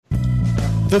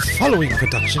The following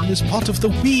production is part of the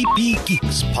We Be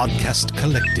Geeks podcast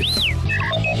collective.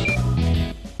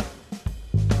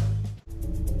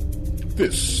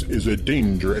 This is a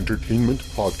Danger Entertainment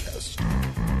podcast.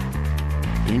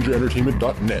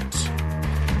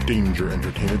 DangerEntertainment.net. Danger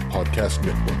Entertainment Podcast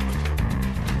Network.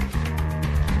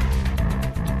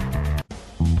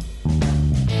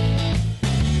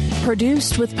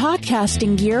 Produced with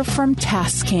podcasting gear from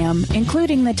Tascam,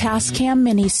 including the Tascam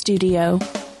Mini Studio.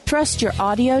 Trust your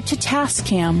audio to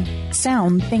Tascam.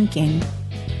 Sound thinking.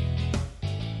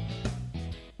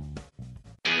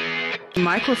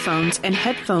 Microphones and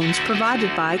headphones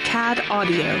provided by CAD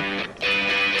Audio.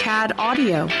 CAD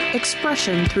Audio,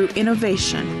 expression through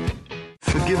innovation.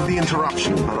 Forgive the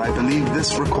interruption, but I believe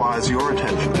this requires your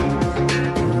attention.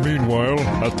 Meanwhile,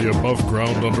 at the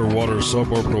above-ground underwater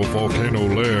suborbital volcano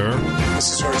lair...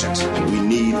 Sergeant, we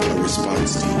need a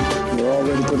response team. We're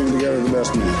already putting together the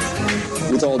best man.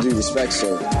 With all due respect,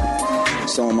 sir,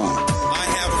 so am I. I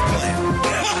have a plan.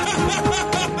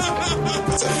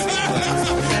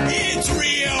 It's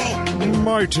real!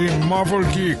 Mighty Marvel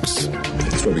Geeks.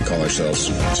 That's what we call ourselves,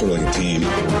 sort of like a team.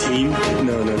 Team?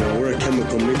 No. We're a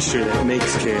chemical mixture that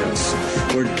makes chaos.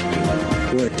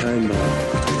 We're a time bomb.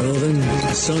 Well then,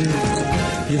 son,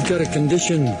 you've got a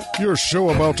condition. Your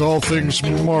show about all things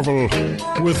Marvel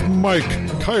with Mike,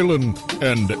 Kylan,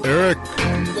 and Eric.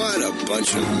 What a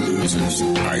bunch of losers.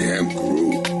 I am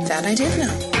Groot. That I did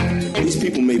know. These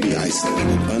people may be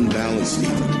isolated, unbalanced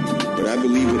even, but I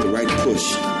believe with the right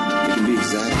push, it can be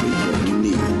exactly what we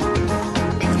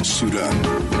need. Suit up.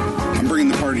 I'm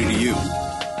bringing the party to you.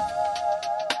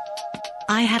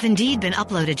 I have indeed been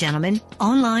uploaded, gentlemen,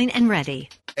 online and ready.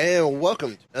 And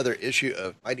welcome to another issue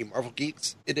of Mighty Marvel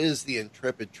Geeks. It is the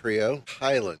Intrepid Trio,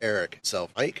 Kylan, Eric, self,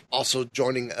 Mike. Also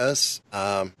joining us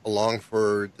along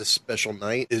for this special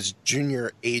night is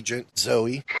Junior Agent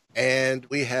Zoe. And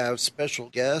we have special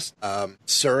guest,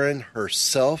 Surin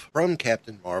herself from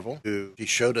Captain Marvel, who she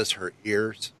showed us her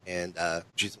ears, and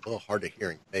she's a little hard of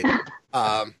hearing.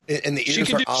 And the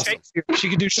ears are awesome. She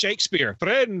can do Shakespeare.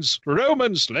 Friends,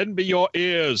 Romans, lend me your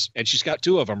ears. And she's got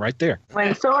two of them right there.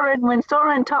 When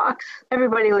Soren talks,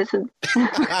 everybody listens.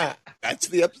 That's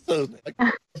the episode.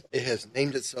 It has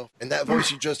named itself. And that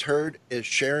voice you just heard is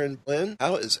Sharon Blinn.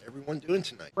 How is everyone doing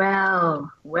tonight?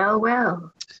 Well.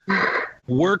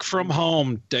 Work from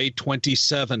home, day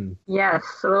 27. Yes,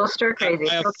 a little stir crazy.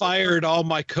 I have fired all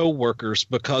my co-workers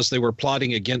because they were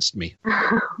plotting against me.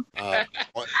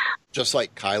 Just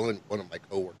like Kylan, one of my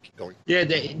co-workers going. Yeah,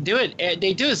 they do it.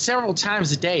 They do it several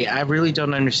times a day. I really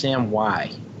don't understand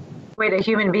why. Wait, a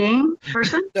human being?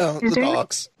 Person? No, the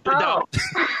dogs. Oh.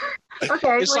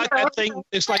 Okay. It's like that thing.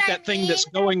 It's like that thing that's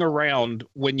going around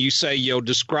when you say,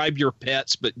 describe your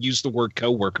pets, but use the word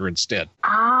coworker instead.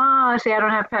 See, I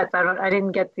don't have pets. I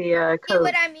didn't get the code. See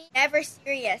what I mean? Never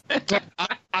serious.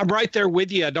 I'm right there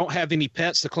with you. I don't have any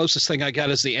pets. The closest thing I got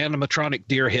is the animatronic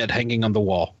deer head hanging on the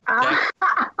wall.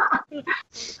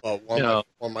 Well,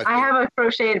 I have a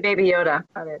crocheted baby Yoda.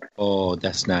 Oh,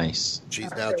 that's nice.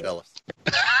 She's now jealous.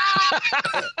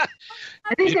 I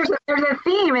think there's a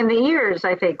theme in the ears,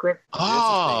 I think.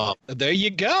 There you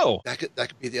go. That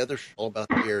could be the other show, all about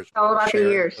the ears. All about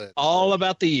the ears. All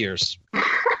about the ears.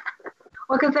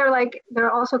 Well, because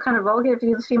they're also kind of Vulcan. If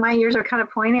you see, my ears are kind of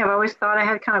pointy. I've always thought I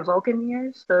had kind of Vulcan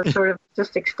ears, so it's sort of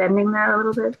just extending that a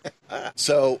little bit.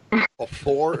 So,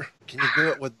 before, can you do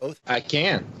it with both? I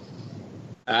can.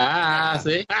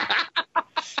 See?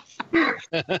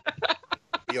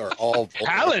 We are all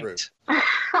talent.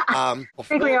 I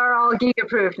think we are all geek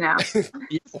approved now.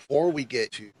 Before we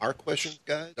get to our questions,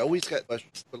 guys, Zoe's got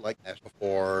questions would like to ask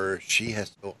before she has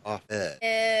to go off bed.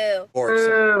 Ew.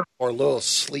 Or a little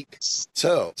sleep.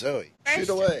 So, Zoe, shoot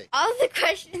away. All the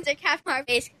questions are Captain Marvel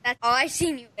based because that's all I've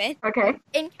seen you in. Okay.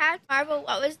 In Captain Marvel,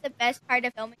 what was the best part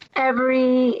of filming?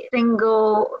 Every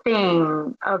single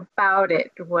thing about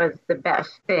it was the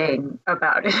best thing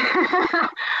about it.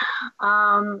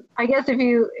 I guess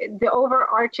the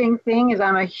overarching thing is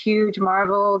I'm a huge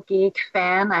Marvel geek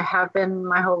fan. I have been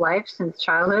my whole life since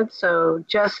childhood. So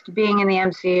just being in the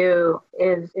MCU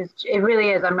it really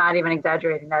is. I'm not even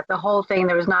exaggerating that. The whole thing,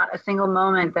 there was not a single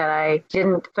moment that I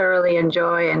didn't thoroughly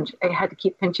enjoy, and I had to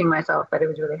keep pinching myself that it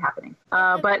was really happening.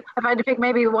 But if I had to pick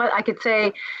maybe what I could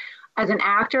say, as an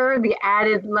actor, the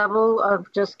added level of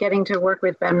just getting to work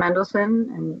with Ben Mendelsohn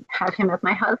and have him as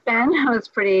my husband was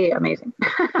pretty amazing.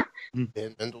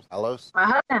 Ben Mendelsohn, Talos. My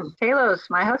husband, Talos,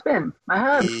 my husband, my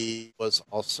hub. He was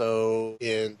also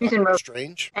in He's in Rogue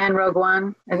Strange and Rogue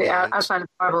One, and outside of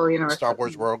the Marvel universe. Star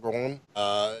Wars Rogue One.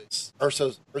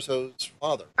 Urso's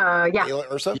father. Yeah.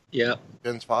 Urso? Yeah.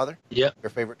 Ben's father? Yep. Your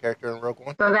favorite character in Rogue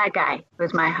One? So that guy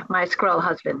was my Skrull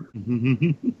husband.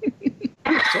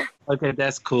 Okay,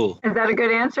 that's cool. Is that a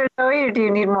good answer, Zoe, or do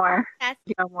you need more? That's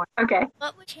more. Okay.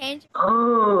 What would change?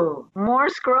 Oh, more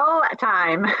Skrull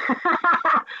time.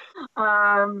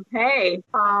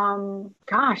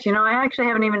 Gosh, I actually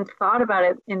haven't even thought about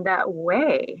it in that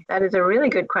way. That is a really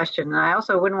good question. And I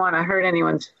also wouldn't want to hurt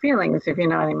anyone's feelings, if you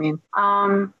know what I mean.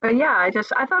 But yeah, I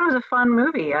thought it was a fun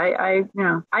movie. I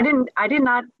did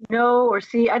not know or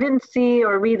see, I didn't see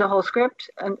or read the whole script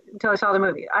until I saw the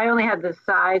movie. I only had the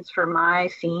sides for my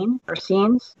scene or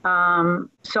scenes.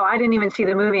 So I didn't even see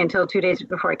the movie until 2 days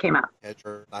before it came out.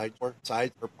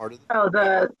 Sides or part of the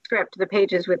the script, the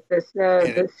pages with the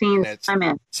scenes I'm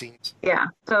in. Scenes. Yeah.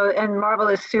 So, and Marvel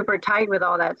is super tight with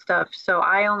all that stuff. So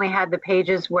I only had the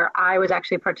pages where I was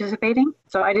actually participating.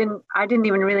 So I didn't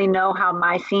even really know how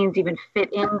my scenes even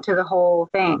fit into the whole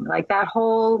thing. Like that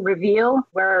whole reveal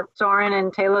where Soren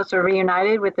and Talos are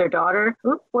reunited with their daughter.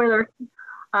 Oops, spoiler.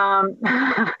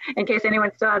 In case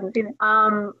anyone still hasn't seen it,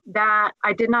 that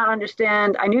I did not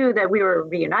understand. I knew that we were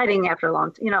reuniting after a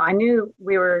long, I knew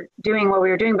we were doing what we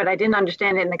were doing, but I didn't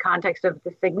understand it in the context of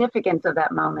the significance of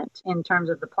that moment in terms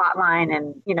of the plot line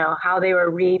and, how they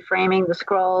were reframing the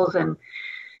Skrulls and,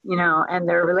 and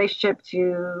their relationship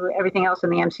to everything else in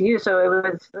the MCU. So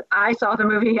I saw the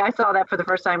movie, I saw that for the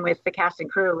first time with the cast and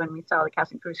crew when we saw the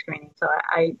cast and crew screening. So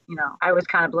I was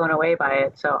kind of blown away by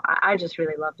it. So I just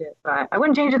really loved it. But I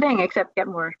wouldn't change a thing except get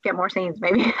more scenes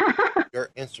maybe. Your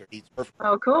answer is perfect.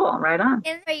 Oh, cool. Right on.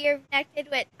 And you're connected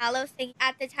with Talos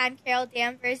at the time Carol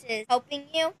Danvers is helping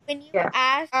you. When you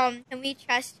asked, can we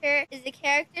trust her? Is the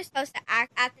character supposed to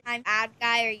act at the time bad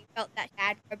guy, or you felt that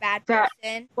bad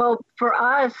person? Well, for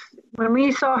us, when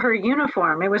we saw her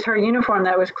uniform, it was her uniform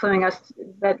that was cluing us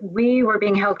that we were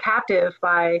being held captive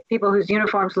by people whose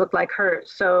uniforms looked like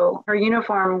hers. So her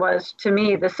uniform was, to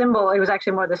me, the symbol. It was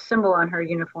actually more the symbol on her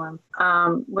uniform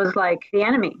was like the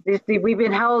enemy. We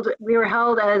were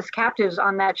held as captives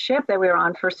on that ship that we were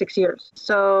on for 6 years.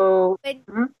 So would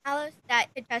Talos that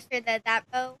could trust her that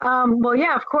boat? Well,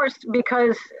 yeah, of course,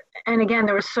 because, and again,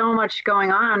 there was so much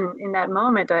going on in that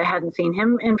moment. I hadn't seen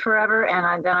him in forever,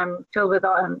 and then I'm filled with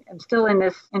all. I'm still in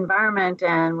this environment,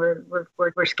 and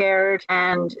we're scared.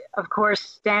 And of course,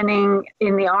 standing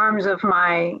in the arms of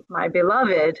my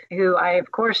beloved, who I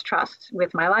of course trust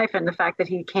with my life, and the fact that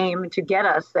he came to get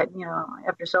us, that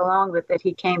after so long, that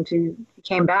he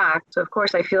came back. So of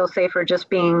course, I feel safer just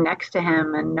being next to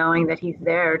him and knowing that he's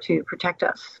there to protect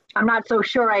us. I'm not so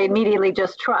sure I immediately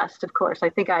just trust, of course. I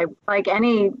think I, like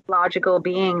any logical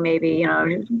being, maybe,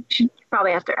 she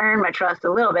probably has to earn my trust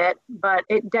a little bit, but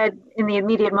it did, in the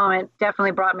immediate moment,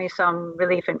 definitely brought me some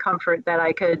relief and comfort that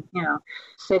I could,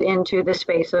 sit into the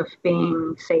space of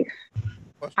being safe.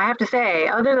 I have to say,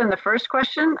 other than the first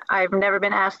question, I've never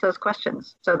been asked those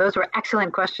questions. So those were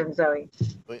excellent questions, Zoe.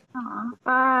 Aww,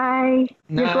 bye.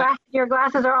 Nah. Your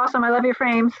glasses are awesome. I love your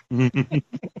frames.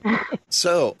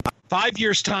 So 5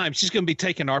 years' time, she's going to be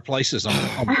taking our places on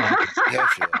Yeah,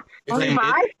 she is. Only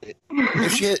 5?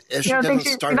 If she you don't think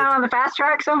she's not on the fast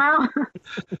track somehow?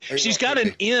 She's got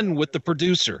an in with the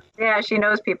producer. Yeah, she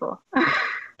knows people.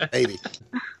 Maybe.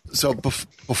 So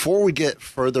before we get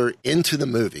further into the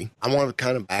movie, I want to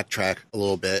kind of backtrack a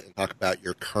little bit and talk about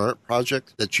your current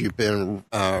project that you've been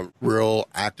real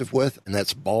active with, and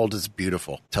that's Bald is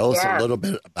Beautiful. Tell us a little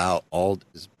bit about Bald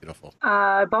is Beautiful.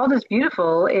 Bald is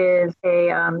Beautiful is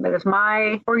that is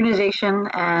my organization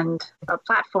and a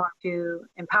platform to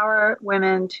empower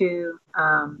women to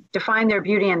define their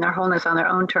beauty and their wholeness on their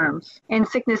own terms, in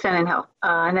sickness and in health.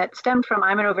 And that stemmed from,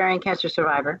 I'm an ovarian cancer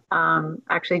survivor.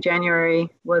 Actually, January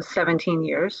was 17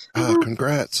 years.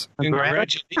 Congrats.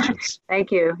 Congratulations.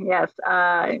 Thank you. Yes.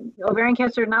 Ovarian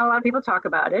cancer, not a lot of people talk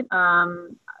about it.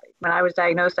 When I was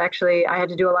diagnosed, actually, I had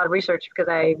to do a lot of research because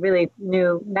I really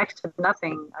knew next to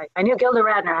nothing. I knew Gilda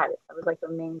Radner had it. I was like the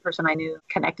main person I knew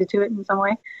connected to it in some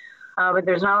way. But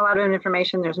there's not a lot of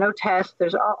information. There's no test.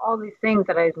 There's all these things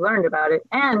that I've learned about it,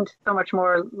 and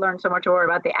learned so much more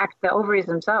about the ovaries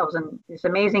themselves and this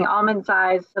amazing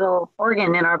almond-sized little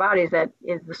organ in our bodies that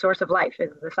is the source of life.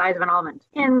 It's the size of an almond.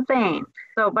 Insane.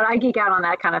 So, but I geek out on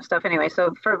that kind of stuff anyway.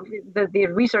 So for the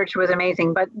research was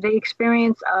amazing, but the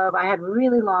experience of, I had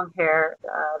really long hair.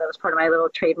 That was part of my little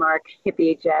trademark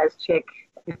hippie jazz chick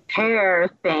hair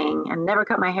thing and never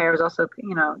cut my hair. It was also,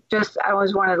 just I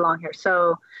always wanted long hair.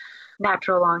 So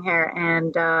natural long hair,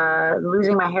 and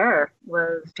losing my hair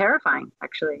was terrifying,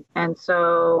 actually. And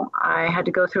so I had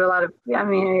to go through a lot of,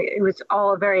 it was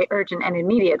all very urgent and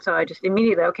immediate. So I just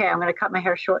immediately, okay, I'm going to cut my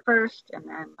hair short first. And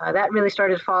then that really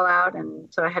started to fall out. And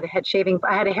so I had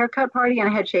a haircut party and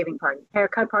a head shaving party.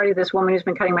 Haircut party, this woman who's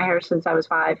been cutting my hair since I was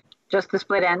 5. Just the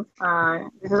split ends.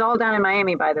 This is all down in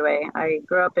Miami, by the way. I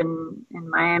grew up in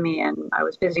Miami, and I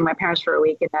was visiting my parents for a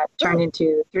week, and that turned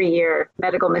into a 3-year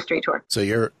medical mystery tour. So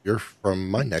you're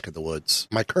from my neck of the woods,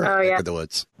 my current neck of the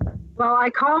woods. Well,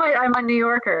 I call it I'm a New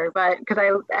Yorker, but because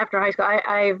after high school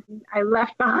I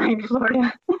left behind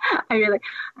Florida. I'm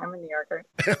a New Yorker.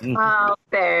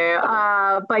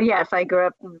 But yes, I grew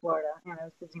up in Florida, and I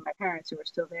was visiting my parents who were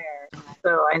still there.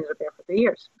 So I ended up there for 3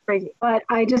 years. Crazy. But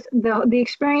I just the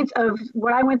experience of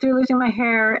what I went through losing my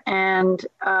hair and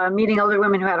meeting older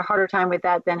women who had a harder time with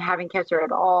that than having cancer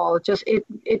at all, just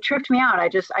it tripped me out.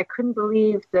 I couldn't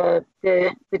believe the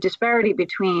disparity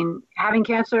between having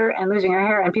cancer and losing your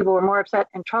hair, and people were more upset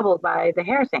and troubled by the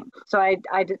hair thing. So I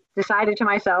decided to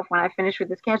myself, when I finished with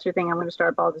this cancer thing, I'm going to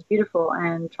start Bald is Beautiful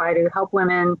and try to help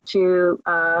women to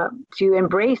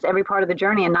embrace every part of the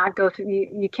journey and not go through.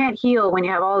 You can't heal when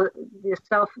you have all this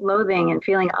self-loathing and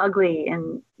feeling ugly,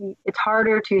 and it's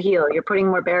harder to heal. You're putting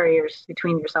more barriers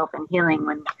between yourself and healing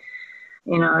when,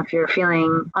 if you're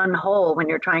feeling unwhole when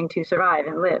you're trying to survive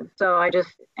and live. So I just,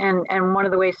 and one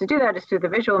of the ways to do that is through the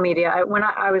visual media. When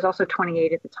I was also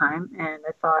 28 at the time, and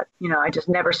I thought, I just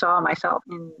never saw myself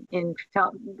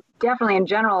definitely in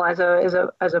general as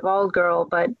a bald girl,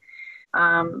 but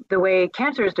the way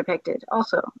cancer is depicted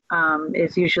also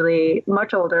is usually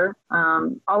much older,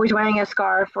 always wearing a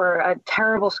scarf or a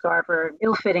terrible scarf or an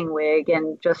ill-fitting wig,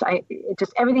 and just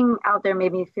everything out there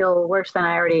made me feel worse than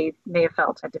I already may have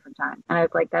felt at different times. And I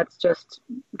was like, that's just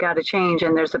got to change.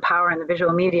 And there's the power in the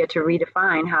visual media to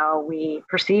redefine how we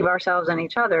perceive ourselves and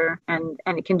each other, and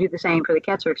it can do the same for the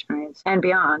cancer experience and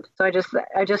beyond. So I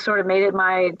just sort of made it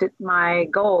my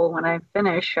goal when I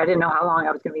finished. I didn't know how long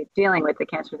I was going to be dealing with the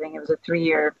cancer thing. It was a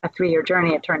 3-year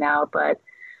journey, it turned out, but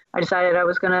I decided I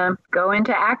was going to go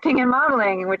into acting and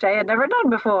modeling, which I had never done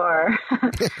before.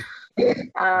 Do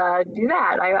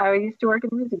that. I used to work in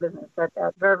the music business at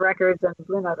Verve Records and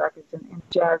Blue Note Records in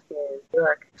Jazz New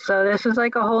York. So this was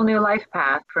like a whole new life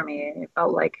path for me. It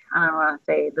felt like, I don't want to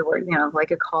say the word,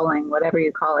 like a calling, whatever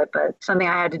you call it, but something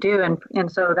I had to do.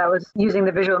 And so that was using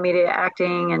the visual media,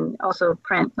 acting, and also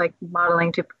print, like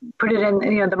modeling, to put it in,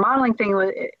 the modeling thing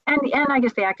was, and I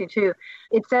guess the acting too.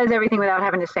 It says everything without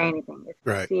having to say anything. If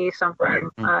you see something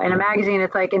in a magazine,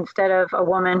 it's like, instead of a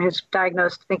woman who's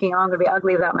diagnosed thinking, I'm going to be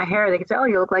ugly without my hair, they could say, oh,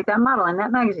 you look like that model in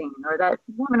that magazine, or that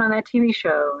woman on that TV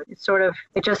show.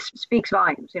 It just speaks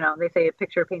volumes. They say a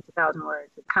picture paints 1,000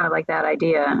 words. It's kind of like that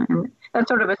idea. And that's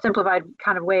sort of a simplified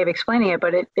kind of way of explaining it,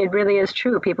 but it really is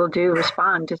true. People do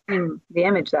respond to seeing the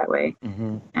image that way,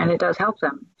 and it does help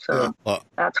them. So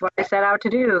that's what I set out to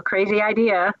do. Crazy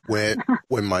idea.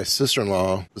 When my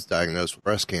sister-in-law was diagnosed with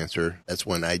breast cancer, that's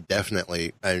when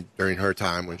during her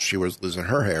time when she was losing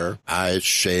her hair, I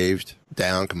shaved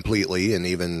down completely and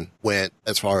even went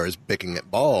as far as picking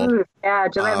it bald. Ooh, yeah,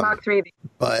 Gillette Mach 3.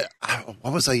 But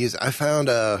what was I using? I found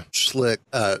a Schlick,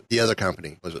 the other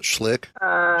company. Was it Schlick?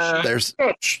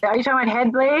 Schlick. Are you talking about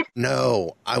Headblade?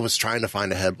 No, I was trying to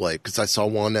find a Headblade because I saw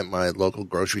one at my local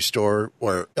grocery store,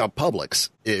 or Publix,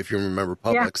 if you remember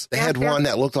Publix. They had one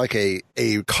that looked like a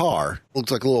car. Looked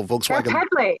like a little Volkswagen. That's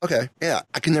Headblade. Okay, yeah.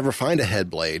 I can never find a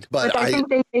Headblade. But I think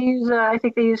they use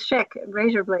Schick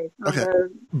razor blades. Okay.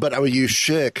 But I would use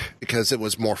Schick because it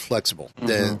was more flexible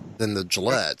than the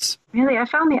Gillettes. Really? I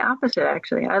found the opposite,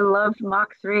 actually. I loved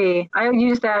Mach 3. I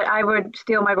used that. I would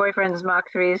steal my boyfriend's Mach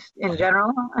 3s in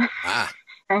general.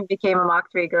 And became a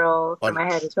Mach 3 girl for my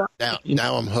head as well.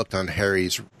 Now I'm hooked on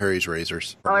Harry's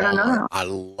razors. Oh, I don't know. I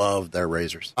love their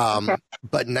razors.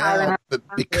 But now,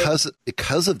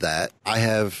 because of that, I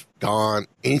have gone.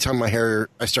 Anytime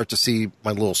I start to see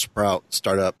my little sprout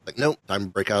start up, like, nope, time to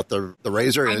break out the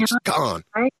razor, and it's gone.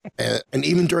 Right. And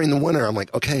even during the winter, I'm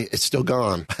like, okay, it's still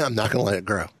gone. I'm not going to let it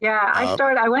grow. Yeah,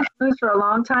 I went smooth for a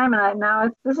long time,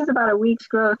 and this is about a week's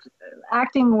growth.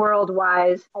 Acting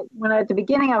world-wise, at the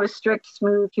beginning, I was strict,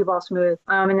 smooth, cue ball smooth.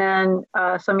 And then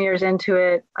some years into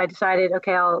it, I decided,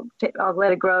 okay, I'll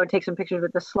let it grow, take some pictures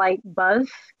with a slight buzz,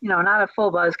 not a full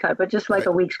buzz cut, but just like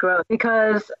a week's growth.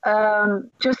 Because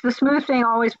just the the smooth thing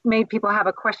always made people have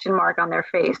a question mark on their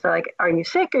face. They're like, are you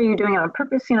sick? Are you doing it on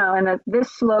purpose? And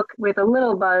this look with a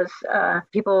little buzz,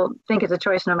 people think it's a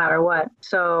choice no matter what.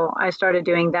 So I started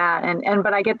doing that.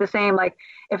 But I get the same, like,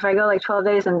 if I go like 12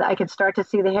 days and I could start to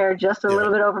see the hair just a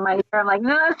little bit over my ear, I'm like,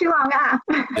 no, that's too long.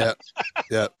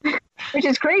 Yeah. Which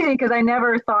is crazy because I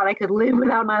never thought I could live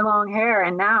without my long hair.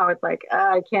 And now it's like,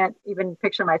 I can't even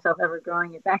picture myself ever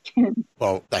growing it back in.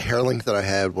 Well, the hair length that I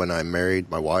had when I married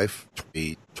my wife,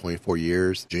 24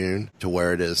 years, June, to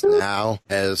where it is now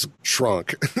has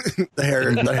shrunk.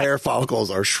 The hair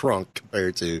follicles are shrunk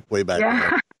compared to way back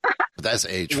then. That's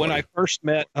age. When I first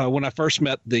met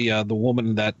the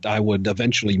woman that I would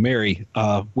eventually marry,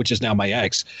 which is now my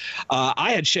ex,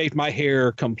 I had shaved my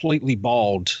hair completely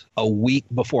bald a week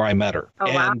before I met her. Oh,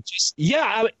 and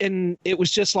wow. And it was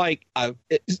just like,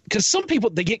 because some people,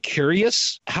 they get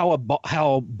curious how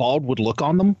bald would look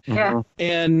on them. Yeah.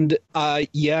 And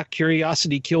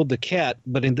curiosity killed the cat,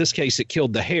 but in this case, it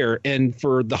killed the hair. And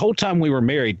for the whole time we were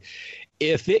married,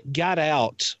 if it got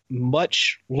out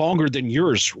much longer than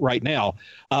yours right now,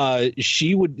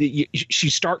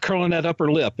 she'd start curling that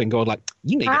upper lip and go like,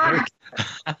 you need a haircut.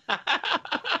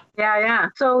 Yeah.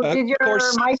 So did your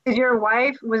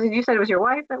wife, you said it was your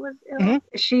wife that was ill?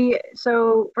 Mm-hmm.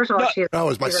 So first of all, no, it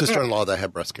was my sister-in-law that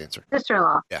had breast cancer.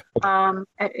 Sister-in-law. Yeah.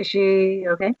 Is she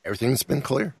okay? Everything's been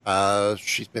clear.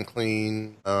 She's been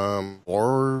clean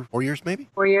 4 years maybe.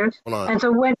 4 years. Hold on. And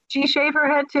so when she shaved her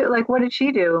head too, like what did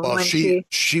she do? Well, when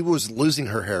she was losing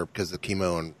her hair because of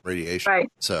chemo and radiation. Right.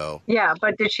 So. Yeah,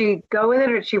 but did she go with it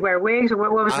or did she wear wigs or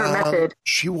what was her method?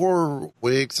 She wore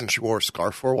wigs and she wore a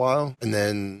scarf for a while, and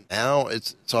then now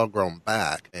it's all grown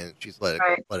back, and she's let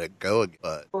it go.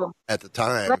 But at the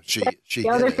time, she the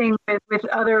other thing with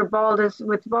other Bald is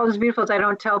Beautiful is I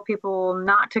don't tell people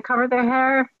not to cover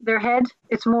their head.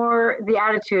 It's more the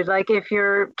attitude. Like if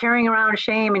you're carrying around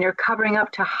shame and you're covering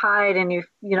up to hide, and you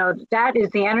know that is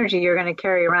the energy you're going to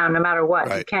carry around no matter what.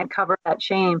 Right. You can't cover that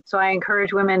shame. So I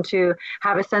encourage women to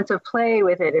have a sense of play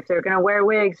with it. If they're going to wear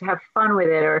wigs, have fun with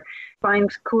it, or find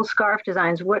cool scarf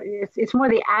designs. It's more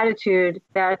the attitude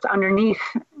that's underneath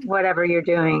whatever you're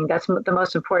doing. That's the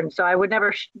most important. So I would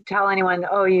never tell anyone,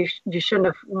 oh, you shouldn't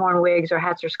have worn wigs or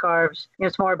hats or scarves.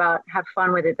 It's more about have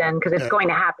fun with it then, because it's going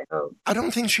to happen. So, I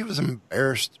don't think she was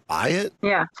embarrassed by it.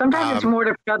 Yeah. Sometimes it's more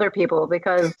to other people,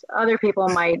 because other people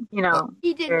might,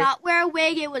 He did not wear a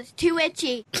wig. It was too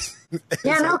itchy.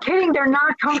 Yeah, no kidding. They're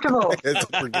not comfortable.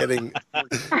 We're getting...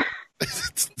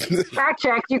 Fact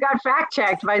checked. You got fact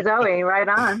checked by Zoe. Right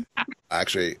on.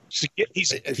 Actually,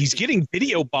 he's getting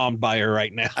video bombed by her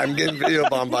right now. I'm getting video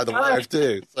bombed by the wife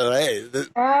too. So hey,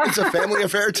 it's a family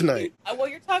affair tonight. Well,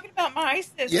 you're talking about my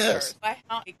sister. Yes.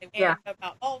 Yeah.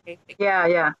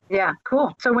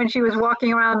 Cool. So when she was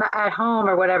walking around at home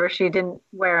or whatever, she didn't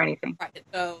wear anything. Right.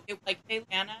 So it like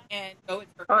Atlanta and go with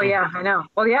her. Oh yeah, I know.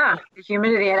 Well, yeah, the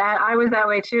humidity, and I was that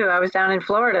way too. I was down in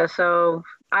Florida, so.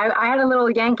 I had a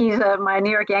little Yankees, my New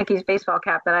York Yankees baseball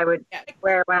cap that I would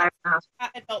wear when I was in the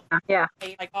hospital. Yeah.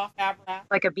 Like off fabric.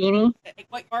 Like a beanie?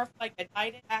 Like a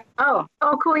tied back. Oh,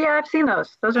 cool. Yeah, I've seen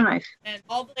those. Those are nice. And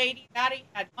all the ladies, Daddy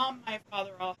had my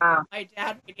father off. Wow. My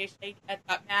dad, had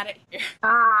got mad at here.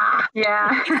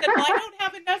 Yeah. He said, well, I don't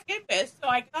have enough gibbous, so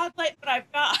I got what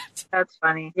I've got. That's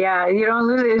funny. Yeah, you don't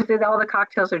lose it. All the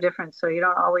cocktails are different, so you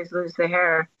don't always lose the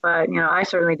hair. But, I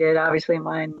certainly did. Obviously,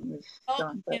 mine was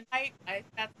gone.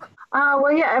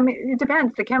 Well, yeah, I mean, it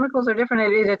depends. The chemicals are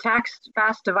different. It attacks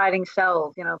fast-dividing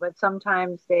cells, but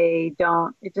sometimes they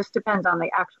don't. It just depends on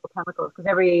the actual chemicals, because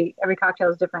every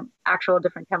cocktail is different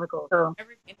chemicals. So,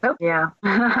 yeah.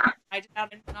 I just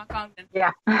haven't knocked on them.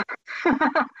 Yeah.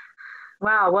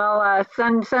 Wow. Well,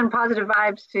 send positive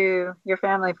vibes to your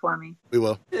family for me. We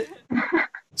will.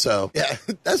 So, yeah,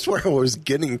 that's where I was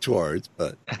getting towards,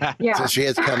 but so she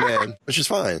has come in, which is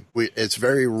fine. It's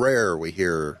very rare we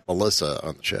hear Melissa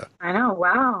on the show. I know,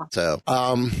 wow.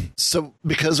 So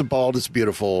because of Bald is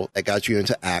Beautiful, that got you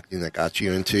into acting, that got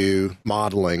you into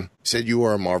modeling. You said you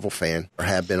were a Marvel fan, or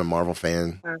have been a Marvel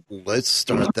fan. Let's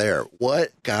start there.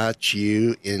 What got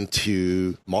you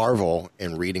into Marvel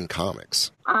and reading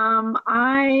comics?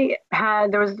 I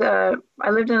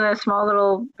lived in a small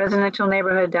little residential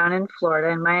neighborhood down in Florida,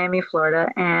 in Miami,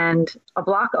 Florida, and a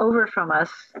block over from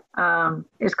us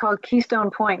It's called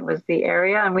Keystone Point was the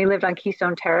area, and we lived on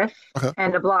Keystone Terrace. Okay.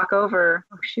 And a block over,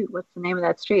 oh shoot, what's the name of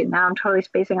that street? Now I'm totally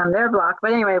spacing on their block.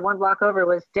 But anyway, one block over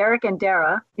was Derek and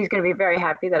Dara. He's going to be very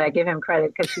happy that I give him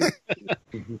credit because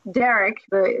Derek,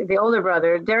 the older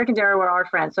brother, Derek and Dara were our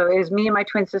friends. So it was me and my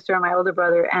twin sister and my older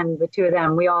brother, and the two of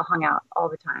them, we all hung out all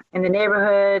the time in the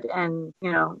neighborhood and,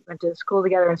 went to school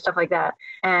together and stuff like that.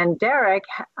 And Derek,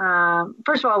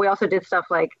 first of all, we also did stuff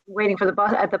like waiting for the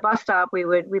bus at the bus stop. We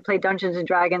played Dungeons and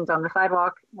Dragons on the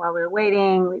sidewalk while we were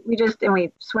waiting. We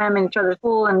swam in each other's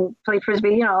pool and played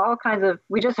Frisbee, all kinds of,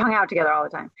 we just hung out together all the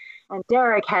time. And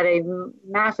Derek had a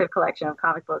massive collection of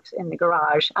comic books in the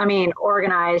garage. I mean,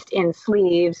 organized in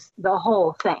sleeves, the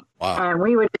whole thing. Wow. And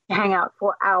we would hang out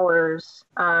for hours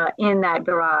in that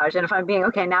garage. And if I'm being,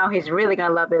 okay, now he's really going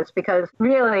to love this because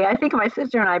really, I think my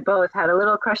sister and I both had a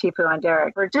little crushy poo on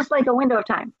Derek for just like a window of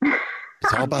time.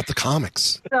 It's all about the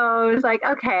comics. So it was like,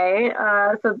 okay,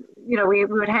 we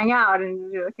would hang out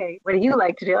and, okay, what do you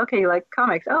like to do? Okay, you like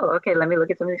comics. Oh, okay, let me look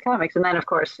at some of these comics. And then, of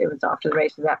course, it was off to the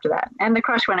races after that. And the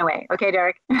crush went away. Okay,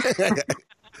 Derek.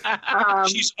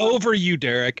 She's over you,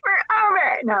 Derek. We're over.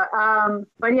 No,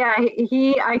 but yeah,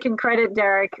 I can credit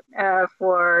Derek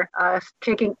for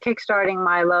kickstarting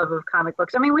my love of comic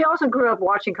books. I mean, we also grew up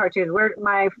watching cartoons.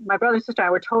 My brother and sister and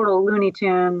I were total Looney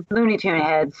Tune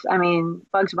heads. I mean,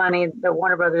 Bugs Bunny, the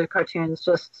Warner Brothers cartoons,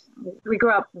 we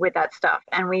grew up with that stuff,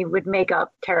 and we would make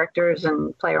up characters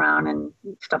and play around and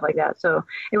stuff like that. So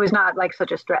it was not like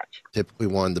such a stretch. Typically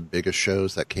one of the biggest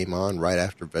shows that came on right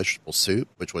after Vegetable Soup,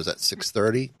 which was at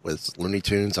 6:30, was Looney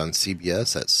Tunes on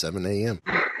CBS at 7 a.m.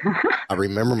 I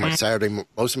remember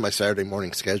most of my Saturday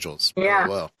morning schedules very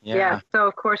well. Yeah. So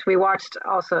of course we watched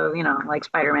also, like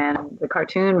Spider-Man, the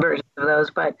cartoon versions of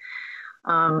those, but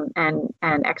and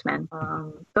X-Men.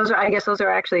 Those are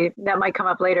actually, that might come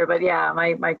up later, but yeah,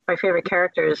 my favorite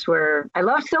characters were, I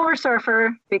love Silver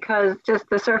Surfer because just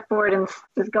the surfboard and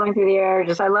just going through the air,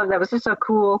 I love that. It was just so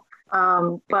cool.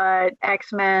 But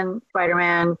X-Men,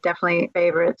 Spider-Man, definitely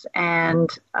favorites, and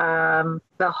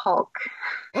the Hulk.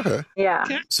 Okay. Yeah.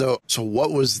 So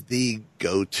what was the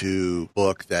go-to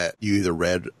book that you either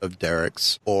read of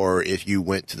Derek's, or if you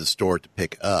went to the store to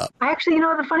pick up? Actually,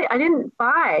 I didn't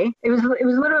buy. It was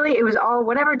literally, it was all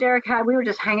whatever Derek had. We would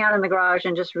just hang out in the garage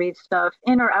and just read stuff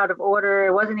in or out of order.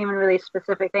 It wasn't even really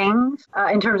specific things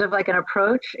in terms of like an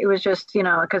approach. It was just,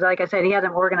 because like I said, he had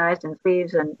them organized in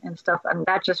sleeves and stuff, and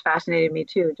that just fascinated me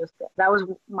too. Just that was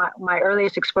my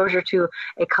earliest exposure to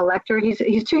a collector.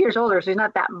 He's 2 years older, so he's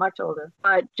not that much older,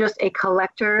 but just a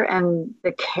collector and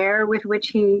the care with which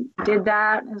he did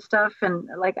that and stuff. And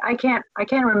like, I can't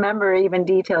remember even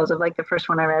details of like the first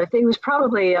one I read. I think it was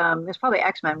probably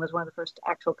X-Men was one of the first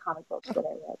actual comic books that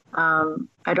I read.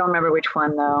 I don't remember which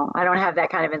one though. I don't have that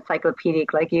kind of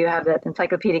encyclopedic, like you have that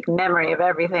encyclopedic memory of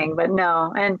everything, but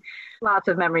no. And lots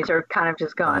of memories are kind of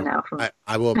just gone now.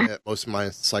 I will admit most of my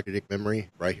encyclopedic memory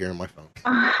right here on my phone.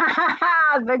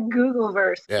 The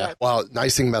Googleverse. Yeah. Well,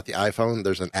 nice thing about the iPhone,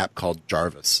 there's an app called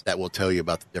Jarvis that will tell you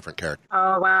about the different characters.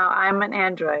 Oh wow, I'm an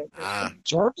Android.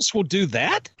 Jarvis will do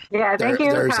that? Yeah, thank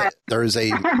you. There is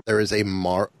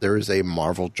a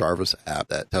Marvel Jarvis app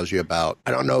that tells you about.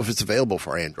 I don't know if it's available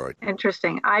for Android.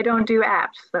 Interesting. I don't do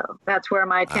apps though. That's where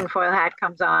my tinfoil hat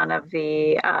comes on. Of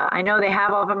the, I know they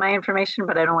have all of my information,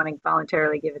 but I don't want to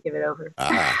voluntarily give it over.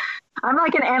 I'm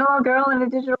like an analog girl in a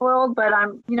digital world, but I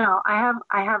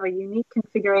have a unique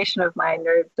configuration of my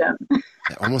nerddom.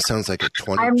 It almost sounds like a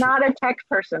 20. I'm not a tech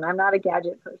person. I'm not a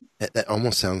gadget person. That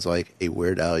almost sounds like a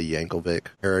Weird Al Yankovic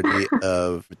parody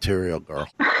of Material Girl.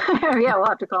 Yeah, we'll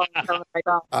have to call it right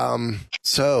off.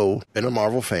 So, been a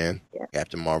Marvel fan. Yeah.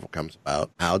 Captain Marvel comes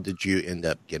about. How did you end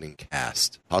up getting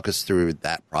cast? Talk us through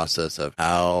that process of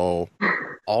how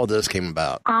all this came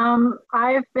about.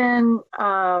 I've been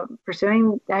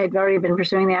I'd already been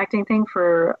pursuing the acting thing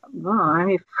for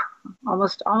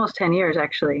almost 10 years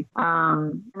actually.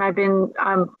 And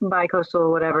I'm bi-coastal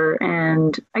or whatever,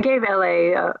 and I gave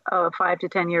LA a 5 to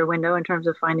 10 year window in terms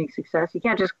of finding success. You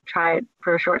can't just try it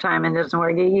for a short time and it doesn't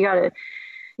work. You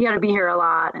got to be here a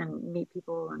lot and meet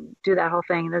people and do that whole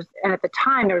thing. And at the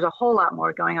time, there was a whole lot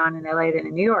more going on in LA than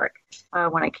in New York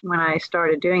when I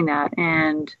started doing that.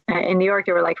 And in New York,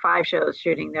 there were like 5 shows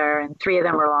shooting there, and 3 of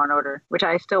them were Law and Order, which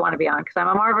I still want to be on because I'm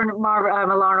a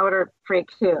I'm a Law and Order freak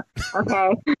too.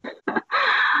 Okay.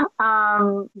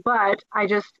 But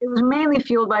it was mainly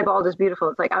fueled by Bald is Beautiful.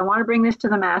 It's like, I want to bring this to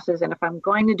the masses, and if I'm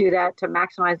going to do that, to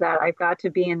maximize that, I've got to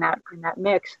be in that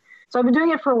mix So I've been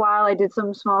doing it for a while. I did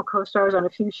some small co-stars on a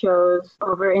few shows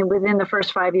within the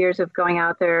first 5 years of going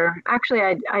out there. Actually,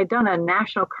 I'd done a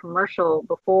national commercial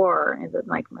before,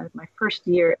 like my first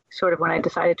year, sort of when I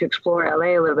decided to explore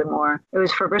LA a little bit more. It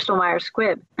was for Bristol Myers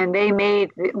Squibb, and they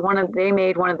made one of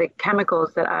the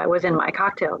chemicals that was in my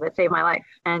cocktail that saved my life.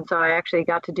 And so I actually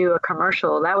got to do a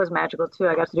commercial. That was magical too.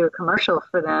 I got to do a commercial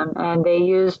for them, and they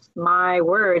used my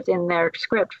words in their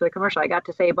script for the commercial. I got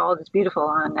to say "Bald is beautiful"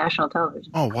 on national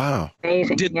television. Oh wow!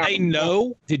 Amazing. Did they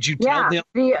know? Did you tell them?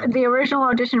 The original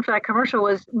audition for that commercial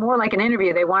was more like an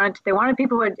interview. They wanted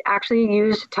people who had actually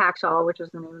used Taxol, which was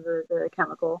the name of the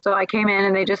chemical. So I came in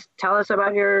and they just tell us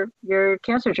about your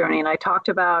cancer journey, and I talked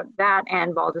about that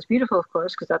and Bald is Beautiful, of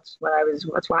course, because that's why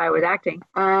I was acting.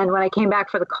 And when I came back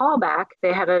for the callback,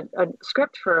 they had a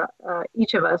script for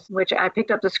each of us, which I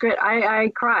picked up the script.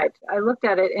 I cried. I looked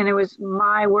at it, and it was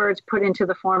my words put into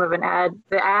the form of an ad.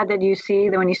 The ad that you see,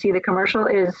 when you see the commercial,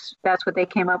 that's what they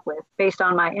came up with based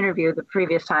on my interview the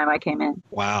previous time I came in.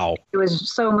 Wow. It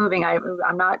was so moving.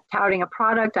 I'm not touting a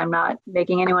product. I'm not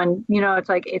making anyone, it's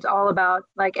like, it's all about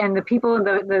like, and the people,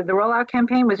 the rollout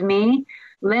campaign was me,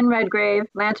 Lynn Redgrave,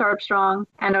 Lance Armstrong,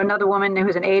 and another woman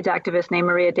who's an AIDS activist named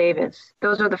Maria Davis.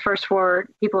 Those are the first 4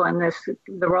 people in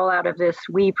the rollout of this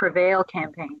We Prevail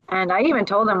campaign. And I even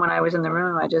told them when I was in the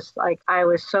room, I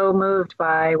was so moved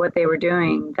by what they were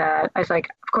doing that I was like,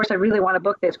 of course, I really want to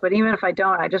book this, but even if I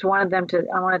don't, I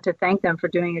wanted to thank them for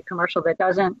doing a commercial that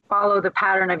doesn't follow the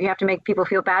pattern of you have to make people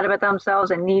feel bad about themselves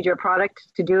and need your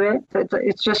product to do it. So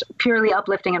it's just purely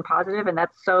uplifting and positive, and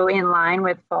that's so in line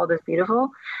with Bald is Beautiful.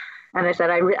 And I said,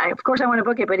 of course I want to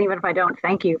book it, but even if I don't,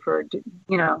 thank you for,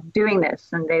 doing this.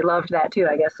 And they loved that too,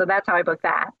 I guess. So that's how I booked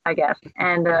that, I guess.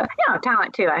 And,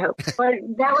 talent too, I hope. But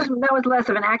that was less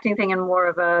of an acting thing and more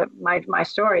of my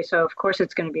story. So of course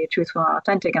it's going to be truthful and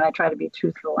authentic. And I try to be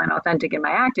truthful and authentic in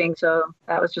my acting. So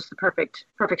that was just the perfect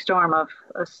storm of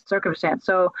a circumstance.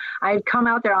 So I had come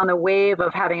out there on the wave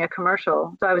of having a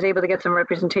commercial. So I was able to get some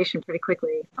representation pretty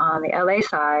quickly on the LA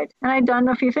side. And I'd done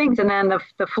a few things. And then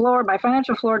my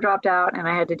financial floor dropped out, and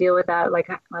I had to deal with that like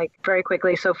very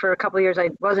quickly. So for a couple of years,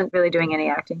 I wasn't really doing any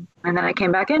acting. And then I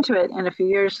came back into it. And a few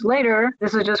years later,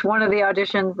 this is just one of the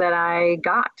auditions that I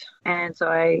got. And so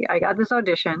I got this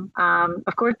audition.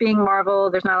 Of course, being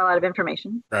Marvel, there's not a lot of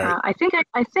information. Right. I think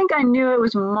I knew it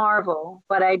was Marvel,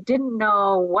 but I didn't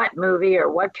know what movie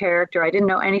or what character. I didn't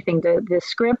know anything. The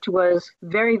script was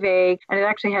very vague, and it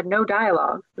actually had no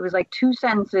dialogue. It was like 2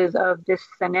 sentences of this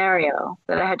scenario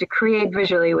that I had to create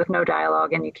visually with no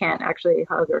dialogue, and you can't actually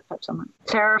hug or touch someone.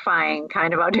 Terrifying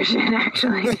kind of audition,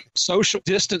 actually. Social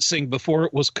distancing before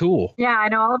it was cool. Yeah, I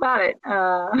know all about it.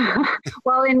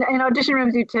 Well, in audition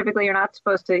rooms, you're not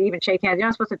supposed to even shake hands. You're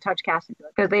not supposed to touch casting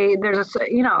because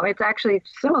it's actually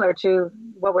similar to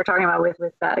what we're talking about with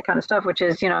that kind of stuff, which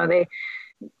is, you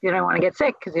don't want to get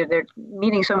sick because they're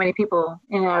meeting so many people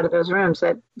in and out of those rooms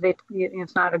that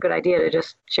it's not a good idea to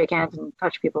just shake hands and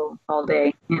touch people all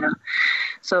day,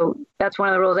 So that's one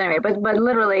of the rules anyway. But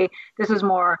literally, this is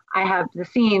more. I have the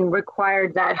scene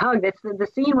required that hug. The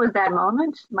scene was that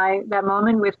moment. That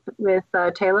moment with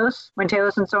Talos, when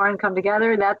Talos and Soren come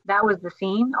together. That was the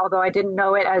scene. Although I didn't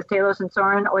know it as Talos and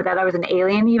Soren or that I was an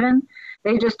alien even.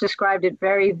 They just described it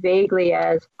very vaguely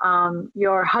as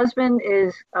your husband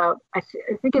is. I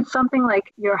think it's something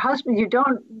like your husband. You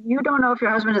don't know if your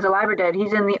husband is alive or dead.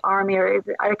 He's in the army, or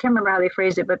I can't remember how they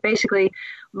phrased it. But basically,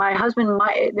 my husband.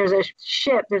 There's a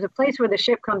ship. There's a place where the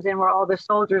ship comes in where all the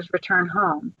soldiers return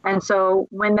home. And so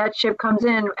when that ship comes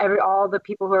in, all the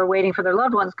people who are waiting for their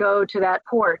loved ones go to that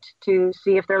port to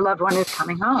see if their loved one is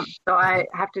coming home. So I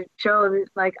have to show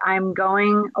like I'm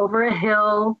going over a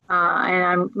hill and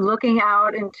I'm looking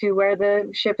out into where the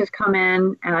ship has come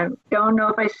in, and I don't know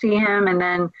if I see him, and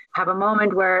then have a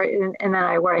moment where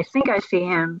I think I see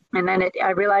him, and then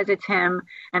I realize it's him,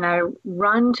 and I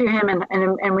run to him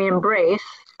and we embrace,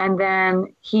 and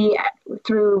then he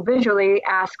through visually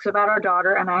asks about our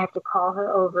daughter, and I have to call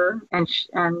her over and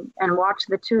watch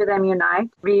the two of them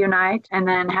reunite, and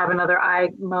then have another eye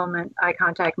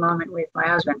contact moment with my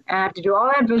husband. And I have to do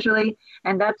all that visually,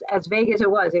 and that's as vague as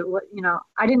it was.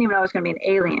 I didn't even know I was going to be an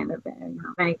alien of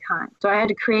any kind. So I had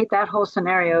to create that whole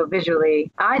scenario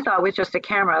visually. I thought with just a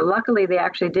camera. Luckily, they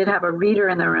actually did have a reader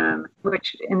in the room,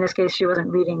 which in this case, she wasn't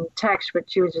reading text, but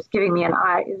she was just giving me a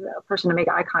person to make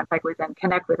eye contact with and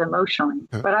connect with emotionally.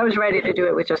 But I was ready you to do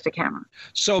it with just a camera.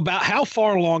 So about how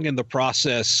far along in the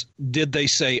process did they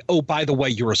say, oh, by the way,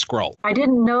 you're a Skrull? I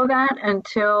didn't know that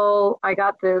until I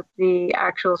got the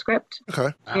actual script.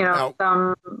 Okay. You know,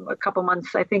 a couple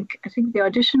months. I think the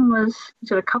audition was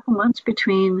it a couple months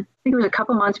between. I think it was a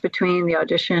couple months between the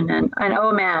audition and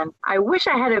oh man, I wish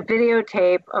I had a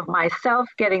videotape of myself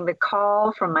getting the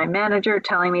call from my manager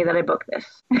telling me that I booked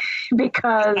this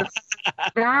because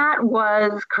that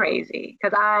was crazy.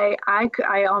 Because I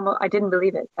didn't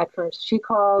believe it at first. She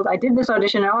called. I did this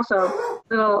audition and also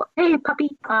little hey puppy.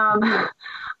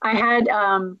 I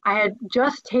had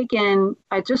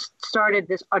just started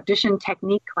this audition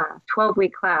technique class,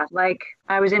 12-week class. Like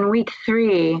I was in week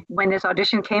 3 when this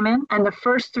audition came in, and the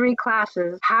first 3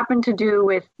 classes happened to do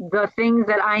with the things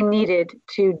that I needed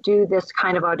to do this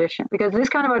kind of audition. Because this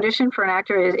kind of audition for an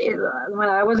actor is when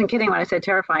I wasn't kidding when I said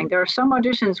terrifying. There are some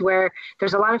auditions where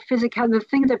there's a lot of physicality, the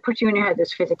things that put you in your head.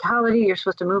 There's physicality, you're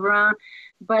supposed to move around.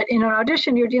 But in an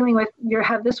audition, you're dealing with, you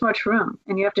have this much room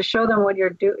and you have to show them what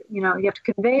you're doing. You know, you have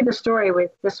to convey the story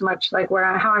with this much, like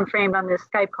how I'm framed on this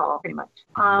Skype call, pretty much.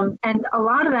 And a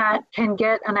lot of that can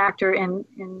get an actor in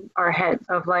our heads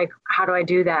of like, how do I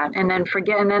do that? And then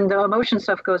forget, and then the emotion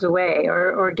stuff goes away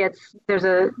or there's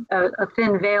a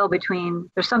thin veil between,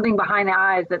 there's something behind the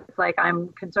eyes that's like, I'm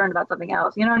concerned about something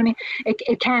else. You know what I mean?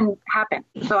 It can happen.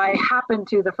 So I happened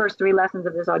to, the first 3 lessons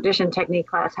of this audition technique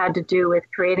class had to do with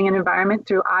creating an environment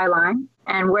through eye line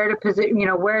and where to position,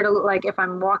 like if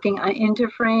I'm walking into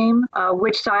frame,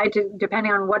 which side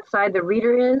depending on what side the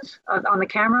reader is on the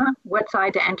camera, what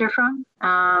side to enter from.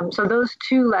 So those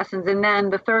 2 lessons. And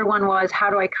then the third one was, how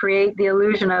do I create the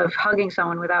illusion of hugging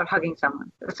someone without hugging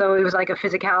someone? So it was like a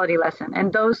physicality lesson.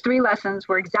 And those 3 lessons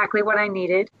were exactly what I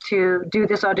needed to do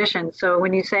this audition. So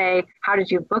when you say, how did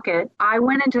you book it? I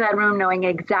went into that room knowing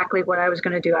exactly what I was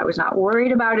going to do. I was not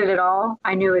worried about it at all.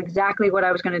 I knew exactly what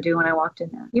I was going to do when I walked in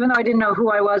there. Even though I didn't know who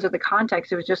I was or the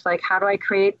context, it was just like, how do I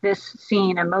create this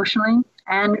scene emotionally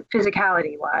and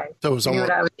physicality wise? So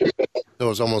it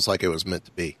was almost like it was meant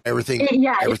to be. Everything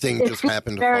just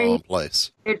happened to fall in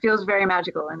place. It feels very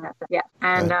magical in that sense. Yeah.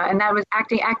 And that was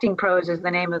Acting Pros is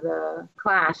the name of the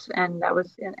class. And that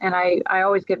was, and I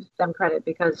always give them credit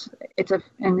because it's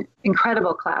an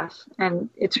incredible class. And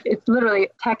it's literally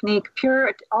technique,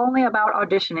 pure, only about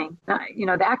auditioning.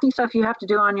 The acting stuff you have to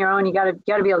do on your own. You gotta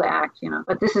be able to act,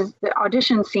 but the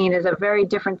audition scene is a very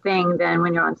different thing than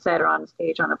when you're on set or on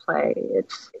stage on a play.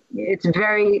 It's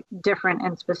very different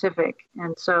and specific.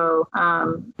 And so,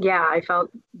 I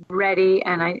felt ready.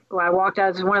 And I walked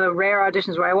out. This is one of the rare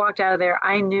auditions where I walked out of there.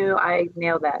 I knew I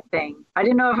nailed that thing. I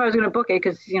didn't know if I was going to book it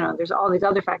because, there's all these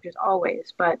other factors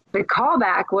always. But the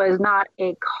callback was not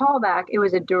a callback. It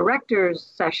was a director's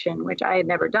session, which I had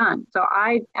never done. So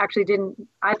I actually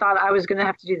I thought I was going to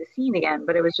have to do the scene again,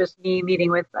 but it was just me meeting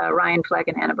with Ryan Fleck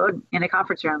and Anna Boden in a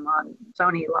conference room on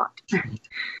Sony lot.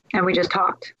 And we just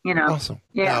talked, Awesome.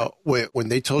 Yeah. Now, when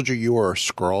they told you were a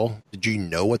Skrull, did you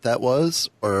know what that was?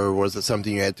 Or was it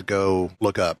something you had to go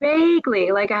look up?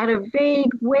 Vaguely. Like I had a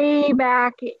vague, way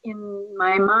back in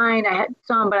my mind, I had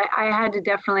some, but I had to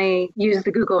definitely use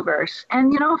the Googleverse.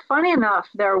 And, funny enough,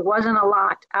 there wasn't a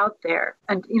lot out there.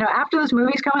 And, after those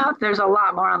movies come out, there's a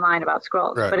lot more online about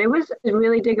Skrulls. Right. But it was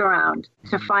really dig around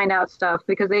to find out stuff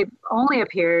because they've only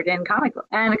appeared in comic books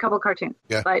and a couple of cartoons.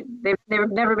 Yeah. But they've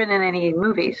never been in any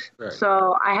movies. Right.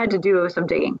 So I had to do some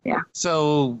digging. Yeah.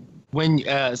 So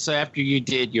so after you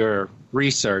did your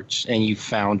research and you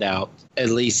found out, at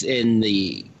least in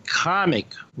the comic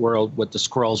world, what the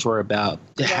Skrulls were about,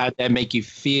 how did that make you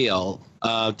feel?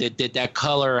 Did that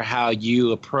color how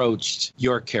you approached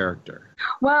your character?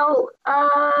 Well,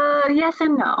 yes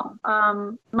and no.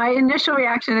 My initial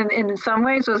reaction in some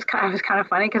ways was kind of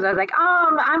funny because I was like,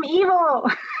 I'm evil.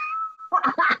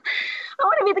 I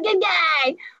want to be the good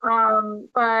guy.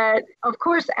 But of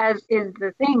course, as is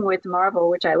the thing with Marvel,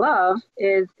 which I love,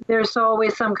 is there's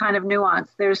always some kind of nuance.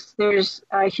 There's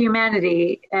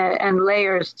humanity and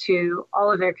layers to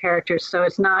all of their characters. So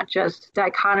it's not just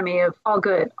dichotomy of all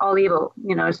good, all evil.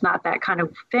 It's not that kind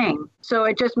of thing. So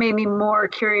it just made me more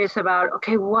curious about,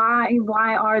 okay, why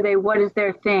are they? What is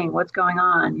their thing? What's going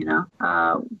on?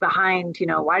 Behind,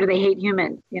 why do they hate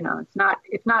humans?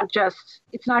 It's not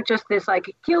just this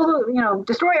like kill,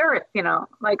 destroy Earth,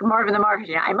 like Marvin the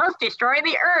Martian. I must destroy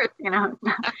the Earth,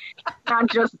 not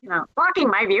just, blocking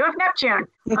my view of Neptune.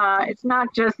 It's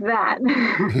not just that.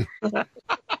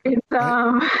 It's,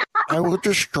 I will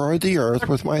destroy the Earth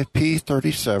with my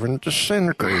P-37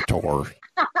 disintegrator.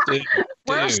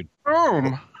 Where's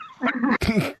boom?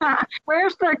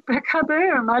 Where's the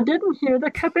kaboom? I didn't hear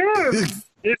the kaboom.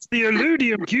 It's the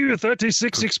Illudium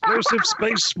Q36 explosive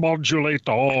space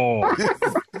modulator.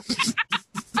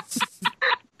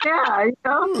 Yeah, you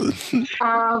know.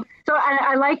 So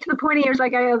I liked the pointy ears.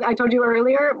 Like I told you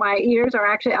earlier, my ears are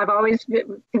actually, I've always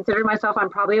considered myself, I'm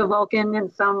probably a Vulcan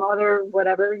in some other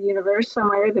whatever universe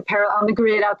somewhere, on the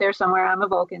grid out there somewhere, I'm a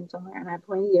Vulcan somewhere, and I have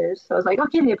pointy ears. So I was like,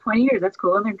 okay, they have pointy ears. That's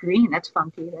cool. And they're green. That's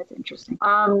funky. That's interesting.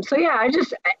 So yeah,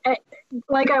 I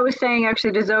like I was saying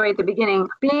actually to Zoe at the beginning,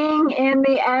 being in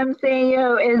the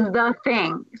MCU is the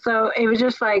thing. So it was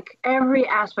just like every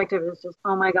aspect of it is just,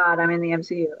 oh my God, I'm in the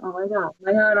MCU. Oh my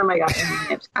God, oh my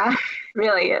God.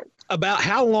 Really is. About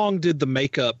how long did the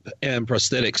makeup and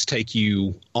prosthetics take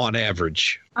you on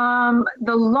average?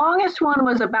 The longest one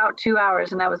was about 2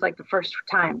 hours, and that was like the first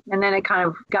time. And then it kind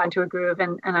of got into a groove,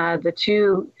 and the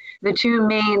two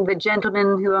main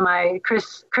gentlemen who are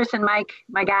Chris and Mike,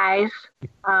 my guys,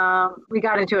 we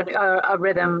got into a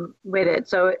rhythm with it.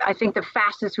 So I think the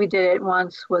fastest we did it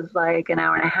once was like an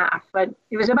hour and a half, but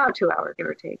it was about 2 hours, give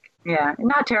or take. Yeah,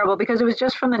 not terrible because it was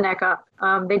just from the neck up.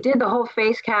 They did the whole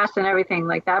face cast and everything,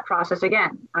 like that process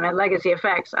again. I'm at Legacy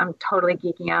Effects. I'm totally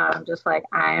geeking out. I'm just like,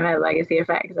 I'm at Legacy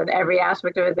Effects. And every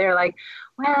aspect of it, they're like,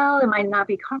 well, it might not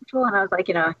be comfortable. And I was like,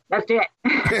 let's do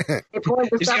it. They poured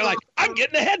the stuff. Like, I'm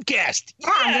getting a head cast.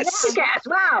 Yes. Head cast.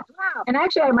 Wow. And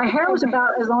actually, my hair was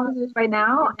about as long as it is right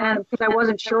now, and because I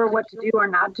wasn't sure what to do or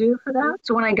not do for that.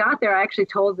 So when I got there, I actually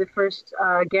told the first,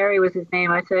 Gary was his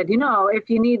name. I said, if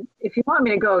you want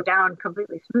me to go down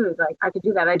completely smooth, like I could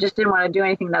do that. I just didn't want to do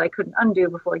anything that I couldn't undo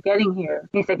before getting here. And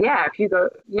he said, yeah, if you go,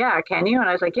 yeah, can you? And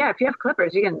I was like, yeah, if you have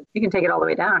clippers, you can take it all the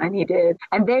way down. And he did.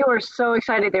 And they were so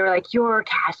excited. They were like, your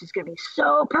cast is going to be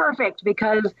so perfect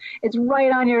because it's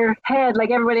right on your head.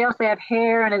 Like everybody else, they have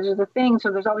hair and it's a thing.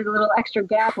 So there's always a little extra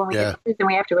gap when we get this and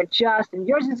we have to adjust. And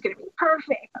yours is going to be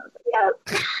perfect. I was like,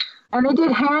 yeah. And they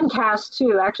did hand casts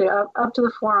too, actually, up to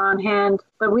the forearm hand.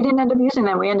 But we didn't end up using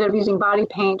them. We ended up using body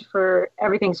paint for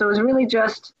everything. So it was really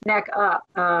just neck up.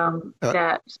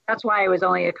 That's why it was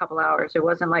only a couple hours. It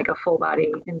wasn't like a full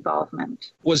body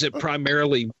involvement. Was it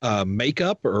primarily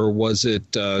makeup, or was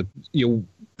it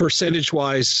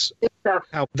percentage-wise? Stuff.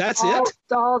 That's it?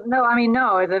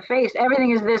 No, the face, everything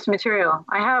is this material.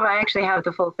 I actually have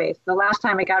the full face. The last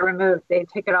time it got removed, they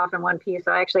took it off in one piece,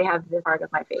 so I actually have this part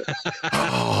of my face.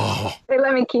 Oh. They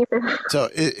let me keep it. So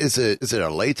is it a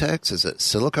latex? Is it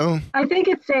silicone? I think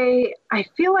I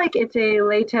feel like it's a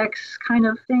latex kind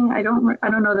of thing. I don't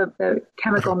know the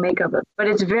chemical makeup of it, but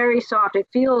it's very soft. It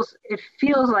feels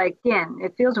like skin.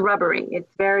 It feels rubbery.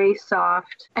 It's very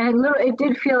soft. And it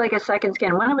did feel like a second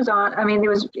skin. When it was on,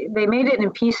 they made it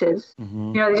in pieces.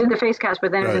 Mm-hmm. They did the face cast,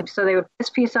 but then so they would put this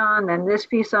piece on, then this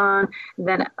piece on,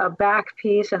 then a back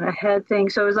piece and a head thing.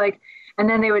 So it was like, and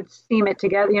then they would steam it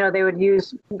together. They would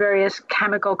use various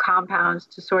chemical compounds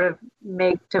to sort of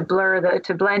to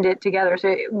blend it together.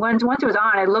 So once it was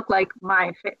on, it looked like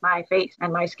my face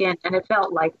and my skin, and it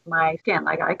felt like my skin.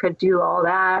 Like I could do all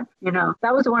that.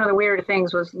 That was one of the weird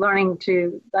things, was learning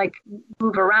to like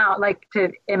move around, like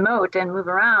to emote and move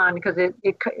around, because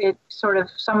it sort of,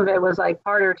 some of it was like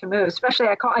harder to move. Especially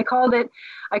I called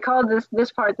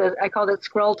this part I called it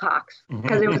scroll talks,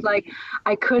 because it was like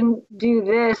I couldn't do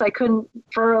this. I couldn't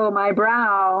furrow my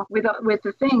brow with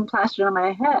the thing plastered on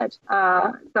my head.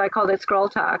 So I called it scroll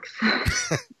talks.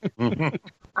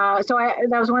 So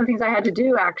that was one of the things I had to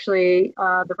do, actually,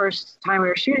 the first time we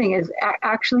were shooting, is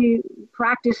actually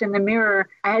practice in the mirror.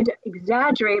 I had to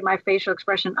exaggerate my facial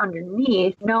expression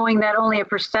underneath, knowing that only a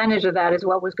percentage of that is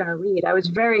what was going to read. I was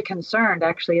very concerned,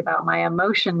 actually, about my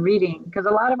emotion reading, because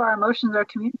a lot of our emotions are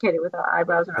communicated with our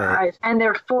eyebrows and our eyes. And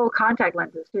they're full contact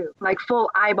lenses, too, like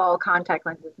full eyeball contact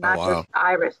lenses, not just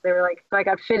iris. They were like, so I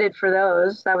got fitted for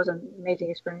those. That was an amazing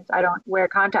experience. I don't wear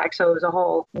contacts, so it was a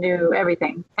whole new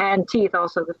everything. And teeth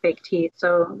also, the fake teeth.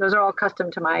 So those are all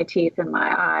custom to my teeth and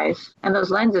my eyes. And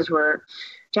those lenses were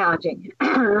challenging.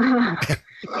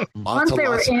 Once they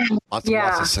were in, lots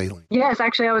of saline. Yes,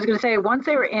 actually, I was going to say, once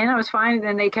they were in, I was fine.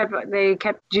 Then they kept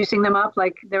juicing them up.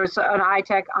 Like there was an eye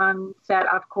tech on set,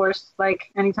 of course.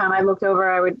 Like anytime I looked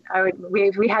over,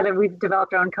 we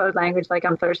developed our own code language. Like,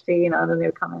 I'm thirsty, then they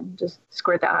would come in, just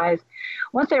squirt the eyes.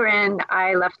 Once they were in,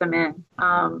 I left them in.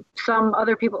 Some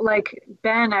other people, like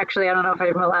Ben, actually, I don't know if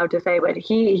I'm allowed to say, but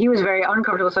he was very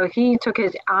uncomfortable. So he took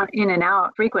his in and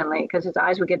out frequently because his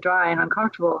eyes would get dry and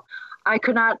uncomfortable. I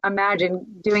could not imagine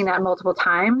doing that multiple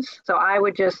times. So I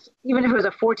would just even if it was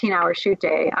a 14-hour shoot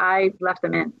day, I left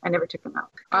them in. I never took them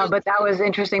out. But that was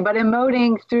interesting. But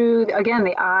emoting through, again,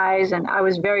 the eyes, and I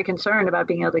was very concerned about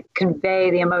being able to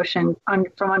convey the emotion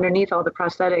from underneath all the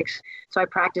prosthetics. So I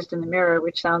practiced in the mirror,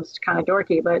 which sounds kind of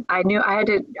dorky, but I knew I had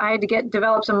to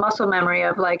develop some muscle memory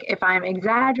of like, if I'm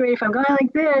exaggerating, if I'm going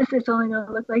like this, it's only going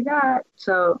to look like that.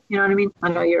 So, you know what I mean? I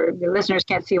know your listeners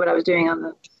can't see what I was doing on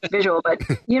the visual, but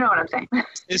you know what I'm saying.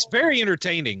 It's very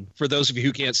entertaining for those of you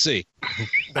who can't see.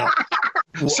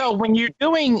 So when you're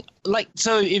doing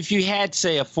so if you had,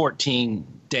 say, a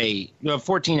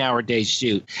 14-hour day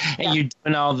shoot, and you're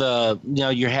doing all the,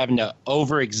 you're having to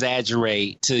over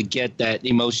exaggerate to get that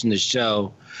emotion to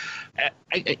show.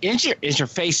 Is your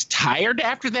face tired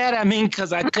after that? I mean,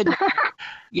 because I couldn't,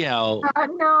 No,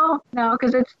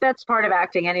 because that's part of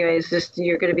acting, anyways. Just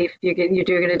you're going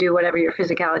to do whatever your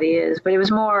physicality is. But it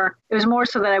was more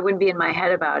so that I wouldn't be in my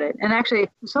head about it. And actually,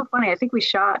 it's so funny. I think we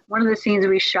shot one of the scenes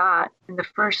we shot in the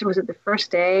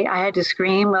first day. I had to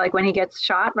scream like when he gets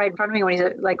shot right in front of me.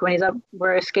 When he's up,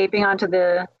 we're escaping onto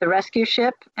the rescue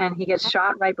ship, and he gets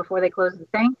shot right before they close the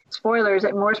thing. Spoilers!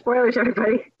 More spoilers,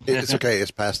 everybody. It's okay.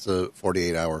 It's past the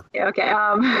 48-hour. Yeah, okay.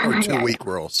 Or 2-week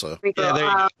rule. So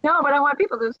no, but I want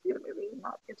people to see the movie and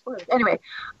not get spoiled. Anyway,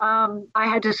 I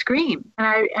had to scream,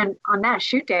 and on that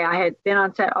shoot day, I had been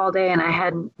on set all day, and I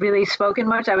hadn't really spoken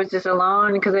much. I was just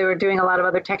alone because they were doing a lot of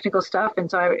other technical stuff, and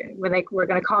so when they were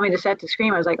going to call me to set to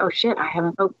scream, I was like, oh shit, I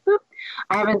haven't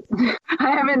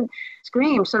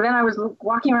screamed. So then I was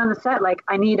walking around the set like,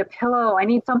 I need a pillow, I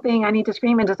need something, I need to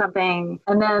scream into something.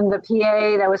 And then the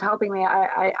PA that was helping me,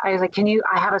 I was like,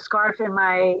 I have a scarf in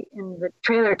the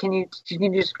trailer, can you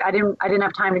just, I didn't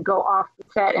have time to go off the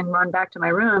set and run back to my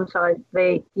room, so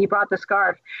he brought the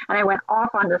scarf, and I went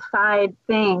off on the side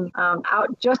thing,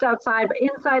 just outside, but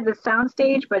inside the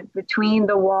soundstage, but between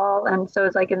the wall, and so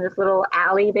it's like in this little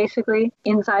alley basically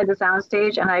inside the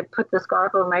soundstage, and I put the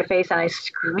scarf over my face and I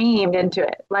screamed into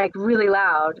it like really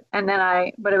loud, and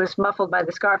then but it was muffled by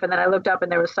the scarf, and then I looked up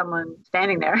and there was someone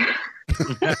standing there.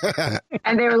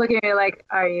 And they were looking at me like,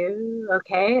 are you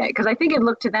okay? Because I think it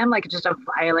looked to them like just a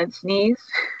violent sneeze.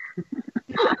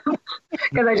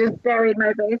 Because I just buried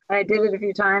my face. I did it a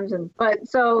few times, but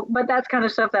that's kind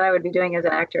of stuff that I would be doing as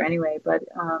an actor anyway. But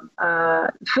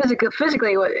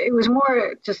physically, it was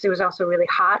more just, it was also really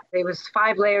hot. It was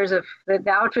 5 layers of the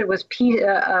outfit was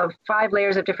 5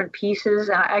 layers of different pieces.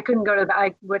 And I couldn't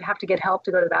I would have to get help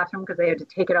to go to the bathroom because they had to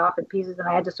take it off in pieces, and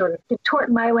I had to sort of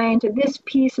contort my way into this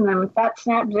piece, and then that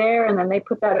snapped there, and then they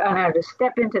put that, and I had to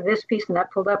step into this piece, and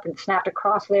that pulled up and snapped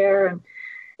across there, and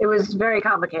it was very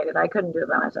complicated. I couldn't do it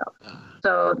by myself.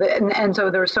 So so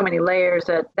there were so many layers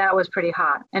that was pretty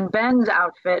hot. And Ben's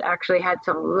outfit actually had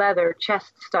some leather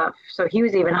chest stuff, so he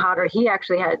was even hotter. He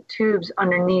actually had tubes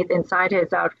underneath inside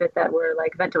his outfit that were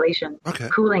like ventilation,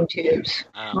 cooling tubes.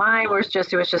 Mine was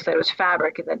just, it was that it was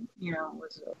fabric that,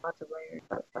 was lots of layers.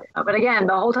 But again,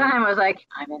 the whole time I was like,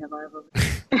 I'm in a Marvel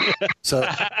movie. So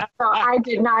I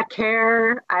did not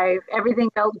care.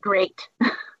 Everything felt great.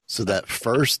 So that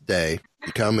first day,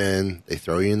 you come in, they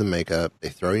throw you in the makeup, they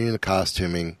throw you in the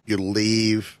costuming, you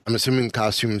leave. I'm assuming the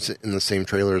costume's in the same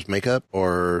trailer as makeup,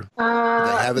 or they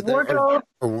have it there? Wardrobe.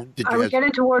 Or did I would get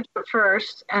into wardrobe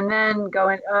first, and then go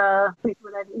in.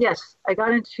 Yes, I got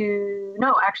into.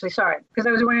 No, actually, sorry, because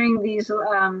I was wearing these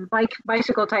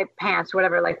bicycle type pants,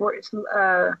 whatever, like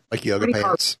yoga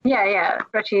pants. Yeah,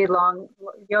 stretchy long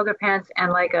yoga pants,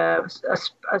 and like a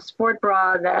sport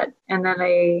bra and then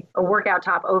a workout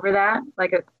top over that,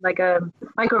 like a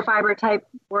microfiber type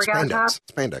workout top.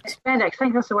 Spandex. I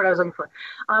think that's the word I was looking for.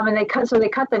 And they cut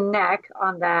the neck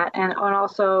on that, and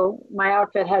also my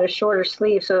outfit had a shorter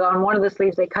sleeve. So on one of the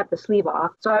sleeves, they cut the sleeve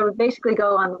off. So I would basically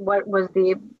go on what was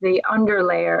the under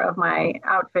layer of my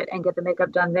outfit and get the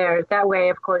makeup done there. That way,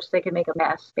 of course, they could make a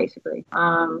mess, basically.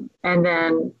 And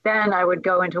then I would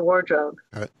go into wardrobe.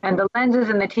 Right. And the lenses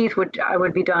and the teeth would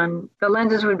be done. The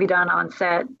lenses would be done on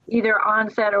set, either on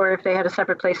set or if they had a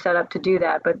separate place set up to do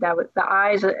that. But the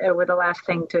eyes were the last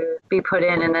thing to be put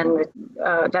in, and then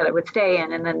that it would stay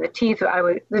in. And then the teeth I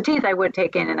would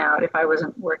take in and out if I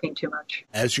wasn't working too much.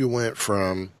 As you went from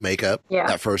makeup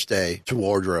that first day to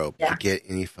wardrobe, did you get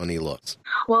any funny looks?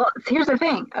 Well, here's the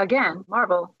thing. Again,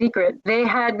 Marvel, secret. They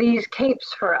had these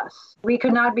capes for us. We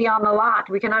could not be on the lot.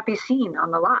 We could not be seen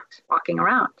on the lot walking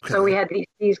around. Okay. So we had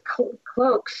these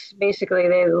cloaks. Basically,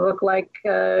 they look like,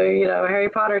 Harry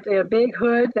Potter, a big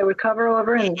hood that would cover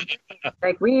over, and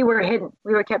like we were hidden.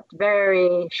 We were kept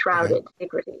very shrouded,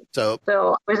 secretly. So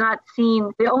I was not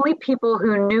seen. The only people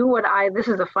who knew this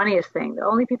is the funniest thing. The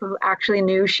only people who actually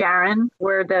knew Sharon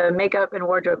were the makeup and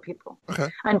wardrobe people. Okay.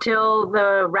 Until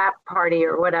the wrap party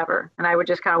or whatever. And I would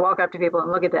just kind of walk up to people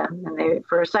and look at them, and they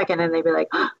for a second, and they'd be like,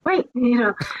 oh, wait,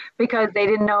 because they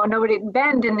didn't know.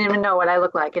 Ben didn't even know what I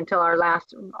looked like until our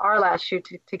last shoot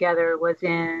together was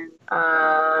in.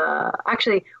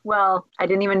 Actually, well, I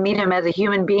didn't even meet him as a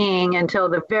human being until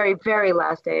the very, very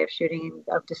last day of shooting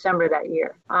of December that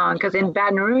year. Because in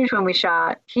Baton Rouge when we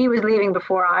shot, he was leaving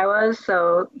before I was,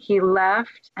 so he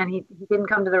left, and he didn't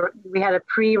come to we had a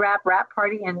pre-wrap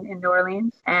party in New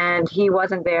Orleans, and he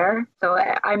wasn't there. So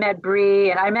I met Bree,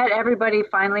 and I met everybody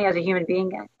finally as a human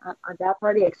being at that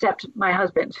party, except my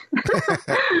husband.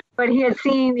 But he had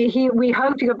seen, we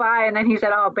hugged goodbye, and then he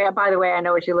said, oh, by the way, I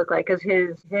know what you look like, because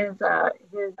his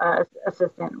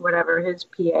assistant, whatever, his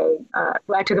PA,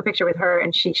 I took a picture with her,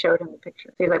 and she showed him the picture.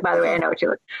 So he's like, by the way, I know what you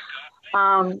look like.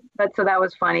 But so that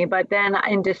was funny. But then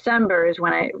in December is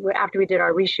when after we did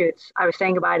our reshoots, I was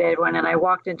saying goodbye to everyone, and I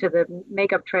walked into the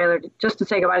makeup trailer just to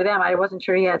say goodbye to them. I wasn't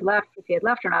sure if he had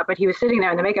left or not, but he was sitting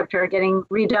there in the makeup trailer getting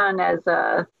redone as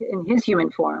in his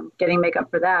human form, getting makeup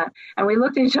for that. And we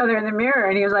looked at each other in the mirror,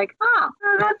 and he was like, oh,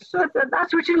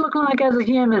 that's what you look like as a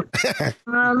human.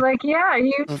 And I was like, yeah,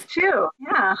 you too.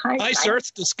 Yeah. Nice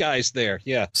Earth disguise there.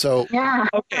 Yeah. So, yeah.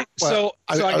 Okay. Well,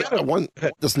 so I want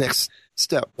this next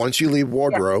step. Once you leave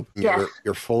wardrobe,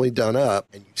 you're fully done up,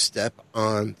 and you step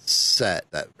on set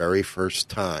that very first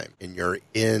time, and you're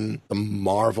in the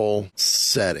Marvel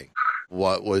setting.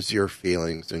 What was your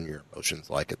feelings and your emotions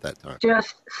like at that time?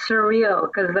 Just surreal,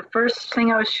 because the first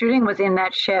thing I was shooting was in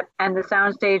that ship, and the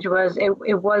soundstage was,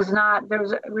 it was not,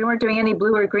 we weren't doing any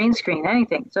blue or green screen,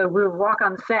 anything. So we would walk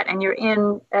on set, and you're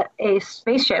in a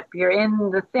spaceship, you're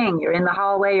in the thing, you're in the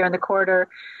hallway, you're in the corridor.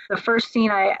 The first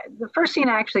scene I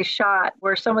actually shot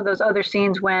were some of those other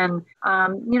scenes when,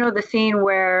 the scene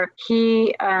where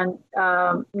he and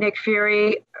Nick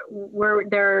Fury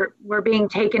were being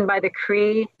taken by the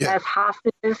Kree as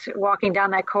hostages walking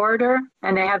down that corridor,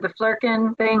 and they have the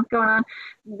Flurkin thing going on,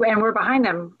 and we're behind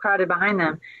them, crowded behind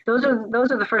them. Those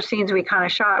are the first scenes we kind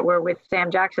of shot were with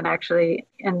Sam Jackson, actually,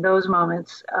 in those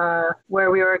moments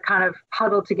where we were kind of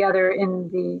huddled together in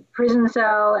the prison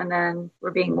cell, and then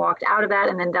we're being walked out of that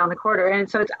and then down the corridor. And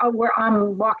so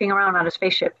I'm walking around on a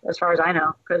spaceship as far as I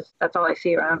know, because that's all I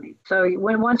see around me. So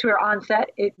once we were on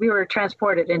set, we were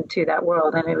transported into that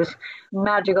world, and it was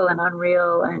magical and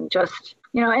unreal, and just,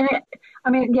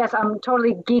 yes, I'm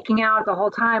totally geeking out the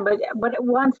whole time, but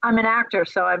once I'm an actor,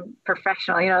 so I'm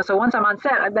professional, so once I'm on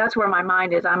set, that's where my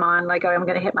mind is. I'm on, like, I'm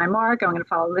going to hit my mark. I'm going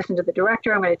to listen to the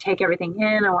director. I'm going to take everything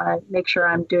in. I want to make sure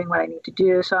I'm doing what I need to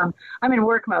do. So I'm in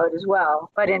work mode as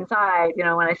well. But inside,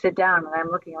 when I sit down and I'm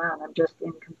looking around, I'm just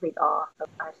in complete awe of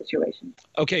my situation.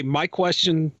 Okay. My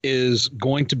question is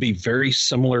going to be very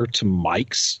similar to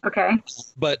Mike's. Okay.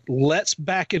 But let's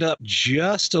back it up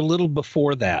just a little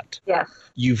before that. Yes.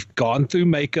 You've gone through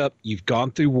makeup, you've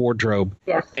gone through wardrobe,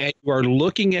 yes, and you are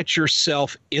looking at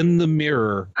yourself in the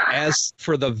mirror as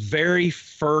for the very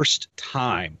first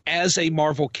time as a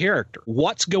Marvel character.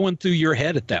 What's going through your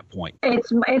head at that point?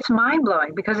 It's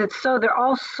mind-blowing, because they're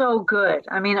all so good.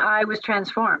 I mean, I was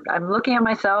transformed. I'm looking at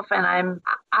myself, and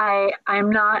I'm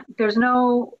not, there's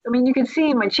no, I mean, you can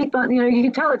see my cheekbone, you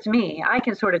can tell it's me. I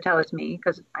can sort of tell it's me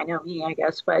because I know me, I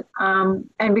guess, but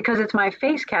and because it's my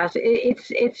face cast,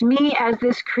 it's me as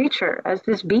this creature, as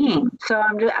this being. So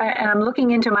I'm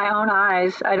looking into my own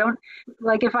eyes. I don't,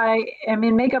 like, if I am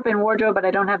in makeup and wardrobe, but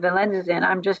I don't have the lenses in,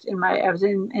 I'm just I was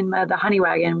in the honey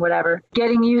wagon, whatever,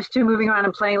 getting used to moving around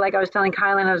and playing. Like I was telling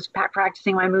Kylan, I was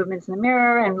practicing my movements in the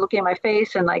mirror and looking at my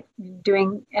face and like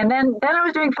doing, and then I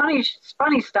was doing funny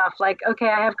stuff. Like, okay,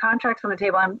 I have contracts on the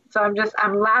table.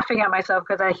 I'm laughing at myself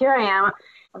because here I am.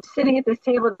 I'm sitting at this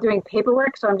table doing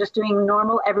paperwork, so I'm just doing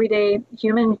normal, everyday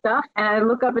human stuff. And I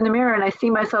look up in the mirror and I see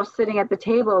myself sitting at the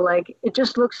table. Like, it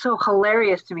just looks so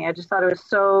hilarious to me. I just thought it was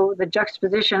so, the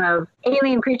juxtaposition of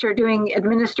alien creature doing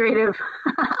administrative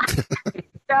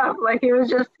stuff. Like, it was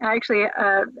just, actually,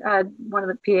 one of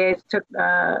the PAs took,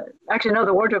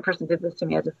 the wardrobe person did this to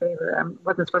me as a favor. I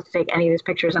wasn't supposed to take any of these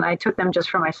pictures, and I took them just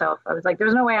for myself. I was like,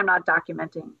 there's no way I'm not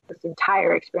documenting this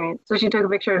entire experience. So she took a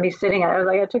picture of me sitting at it.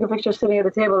 I took a picture sitting at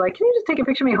the table, like, can you just take a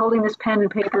picture of me holding this pen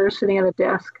and paper sitting at a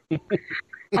desk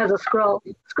as a scroll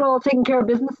taking care of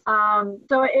business.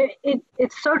 So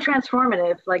it's so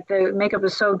transformative. Like, the makeup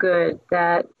is so good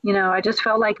that, I just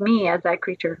felt like me as that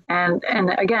creature. And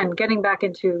again, getting back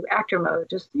into actor mode,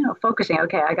 just, focusing,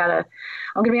 okay, I'm going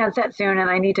to be on set soon, and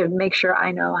I need to make sure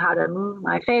I know how to move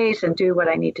my face and do what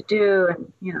I need to do.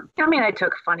 And, I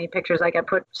took funny pictures. Like, I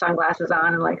put sunglasses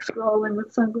on and like scrolling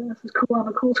with sunglasses. Cool, I'm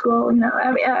a cool scroll,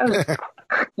 I was,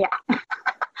 yeah.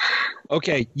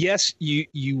 Okay. Yes,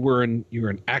 you were in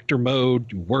actor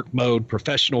mode, work mode,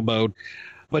 professional mode.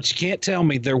 But you can't tell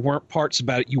me there weren't parts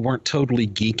about it you weren't totally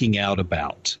geeking out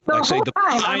about. The like, say, the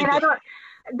time. I mean, I don't.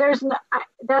 There's no,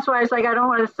 that's why it's like I don't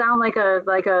want to sound like a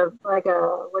what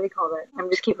do you call that? I'm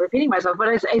just keep repeating myself, but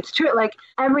it's true. Like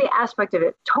every aspect of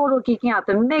it, total geeking out.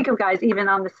 The makeup guys, even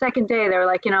on the second day, they were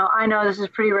like, I know this is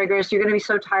pretty rigorous. You're going to be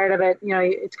so tired of it.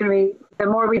 It's going to be the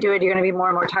more we do it, you're going to be more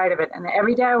and more tired of it. And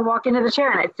every day I would walk into the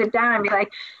chair and I'd sit down and be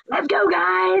like, let's go,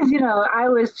 guys. I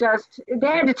was just, they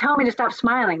had to tell me to stop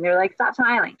smiling. They were like, stop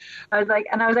smiling. I was like,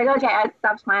 okay, I'd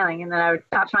stop smiling, and then I would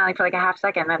stop smiling for like a half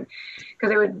second, then because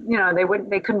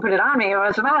they couldn't put it on me. I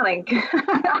was smiling.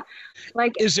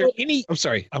 Like, is there any? I'm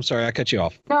sorry, I cut you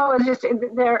off. No, it's just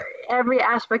every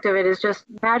aspect of it is just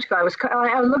magical. I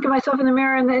would look at myself in the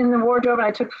mirror in the wardrobe, and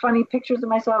I took funny pictures of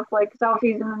myself, like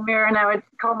selfies in the mirror, and I would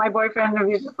call my boyfriend, and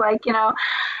he was just like, I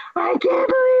can't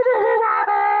believe this is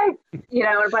happening.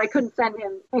 But I couldn't send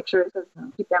him pictures of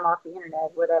keep them off the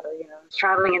internet, whatever.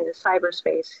 Traveling into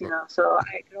cyberspace. So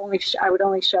I would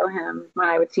only show him when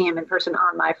I would see him in person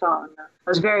on my phone. I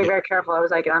was very, very careful. I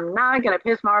was like, I'm not going to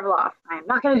piss Marvel off. I am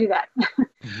not going to do that.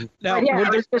 Now, but yeah, it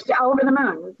was just over the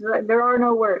moon. There are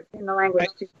no words in the language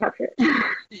to capture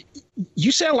it.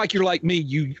 You sound like you're like me.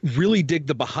 You really dig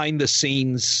the behind the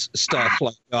scenes stuff.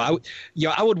 Like I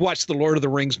would watch the Lord of the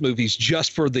Rings movies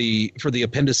just for the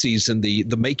appendices and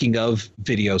the making of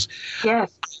videos.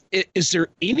 Yes. Is there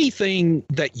anything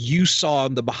that you saw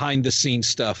in the behind the scenes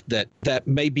stuff that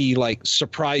maybe like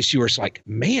surprised you, or it's like,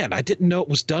 man, I didn't know it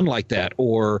was done like that,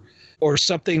 or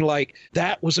something like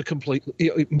that was a complete,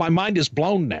 my mind is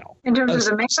blown now. In terms of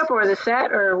the makeup or the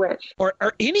set or which? Or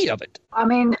any of it. I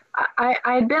mean, I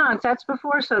had been on sets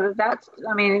before, so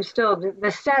still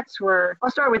the sets were,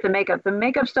 I'll start with the makeup. The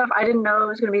makeup stuff, I didn't know it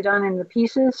was going to be done in the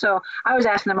pieces, so I was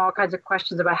asking them all kinds of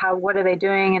questions about what are they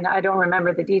doing, and I don't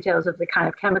remember the details of the kind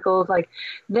of chemicals, like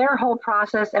their whole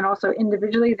process, and also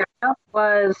individually their help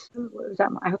was that,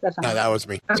 I hope that's not No, that was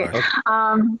me. Okay. Sorry.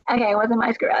 Okay, it wasn't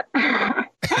my screw up.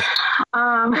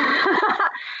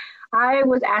 I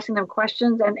was asking them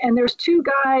questions, and there's two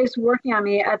guys working on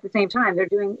me at the same time. They're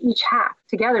doing each half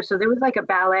together, so there was like a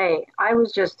ballet. I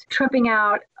was just tripping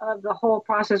out. The whole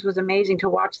process was amazing to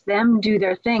watch them do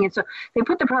their thing. And so they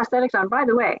put the prosthetics on. By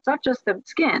the way, it's not just the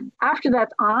skin. After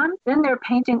that's on, then they're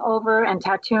painting over and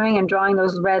tattooing and drawing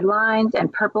those red lines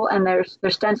and purple, and they're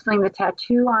stenciling the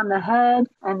tattoo on the head,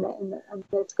 and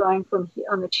it's going from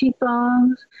on the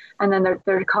cheekbones, and then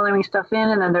they're coloring stuff in,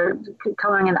 and then they're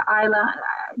coloring in the eyeliner.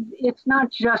 It's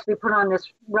not just they put on this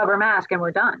rubber mask and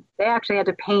we're done. They actually had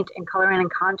to paint and color in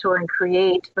and contour and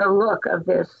create the look of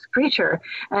this creature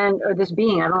or this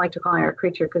being. I don't like to call her a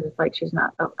creature because it's like she's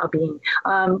not a being.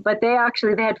 But they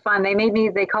had fun.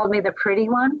 They called me the pretty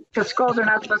one, because Skrulls are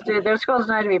not supposed to. Their Skrulls are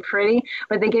not to be pretty,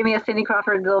 but they gave me a Cindy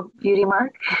Crawford little beauty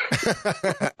mark,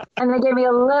 and they gave me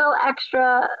a little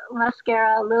extra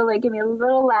mascara. They gave me a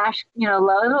little lash,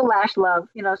 little lash love,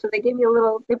 So they gave me a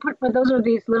little. But those are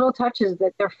these little touches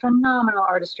that they're phenomenal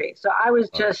artistry. So I was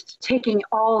just taking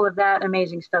all of that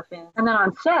amazing stuff in. And then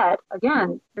on set,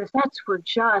 again, the sets were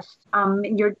just,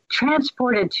 you're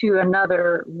transported to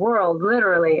another world,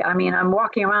 literally. I mean, I'm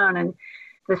walking around and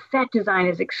the set design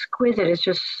is exquisite. It's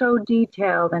just so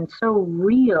detailed and so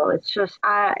real. It's just,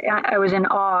 I was in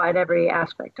awe at every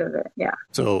aspect of it. Yeah.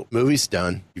 So movie's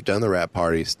done. You've done the wrap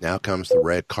parties. Now comes the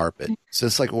red carpet. Is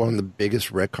this like one of the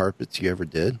biggest red carpets you ever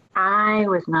did? I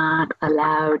was not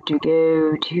allowed to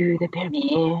go to the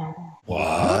premiere.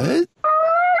 What?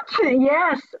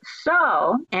 Yes.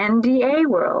 So, NDA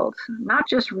world, not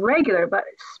just regular, but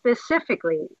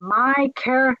specifically, my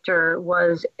character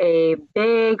was a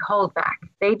big holdback.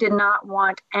 They did not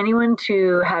want anyone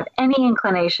to have any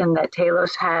inclination that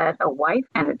Talos had a wife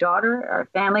and a daughter or a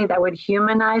family that would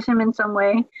humanize him in some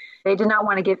way. They did not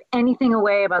want to give anything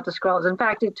away about the Skrulls. In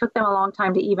fact, it took them a long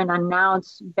time to even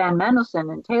announce Ben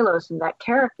Mendelsohn and Talos and that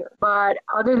character. But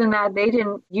other than that,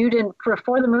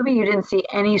 before the movie, you didn't see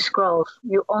any Skrulls.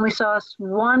 You only saw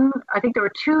one, I think there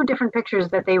were two different pictures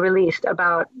that they released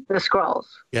about the Skrulls.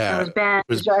 Yeah. It was Ben,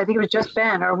 I think it was just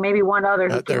Ben, or maybe one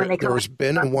other. There was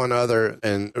Ben and one other,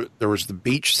 and there was the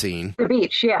beach scene. The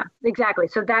beach, yeah, exactly.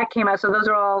 So that came out. So those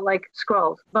are all like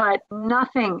Skrulls. But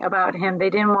nothing about him. They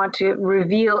didn't want to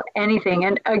reveal anything.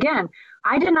 And again,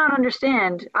 I did not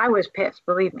understand. I was pissed,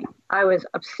 believe me. I was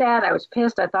upset. I was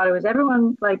pissed. I thought it was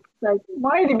everyone like,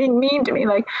 why are they being mean to me?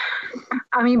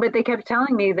 But they kept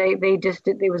telling me they just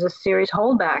did, there was a serious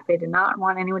holdback. They did not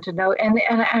want anyone to know.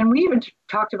 And we even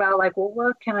talked about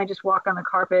can I just walk on the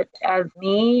carpet as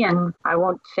me? And I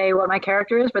won't say what my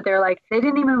character is, but they're like, they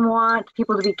didn't even want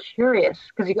people to be curious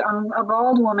because I'm a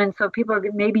bald woman. So people are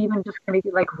maybe even just going to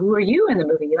be like, who are you in the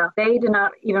movie? They did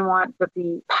not even want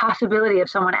the possibility of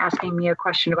someone asking me a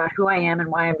question about who I am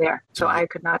and why I'm there. So I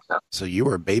could not stop. So you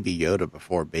were Baby Yoda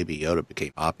before Baby Yoda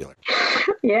became popular.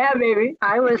 Yeah, baby.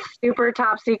 I was super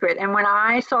top secret. And when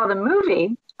I saw the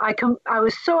movie, I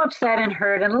was so upset and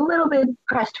hurt and a little bit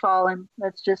crestfallen,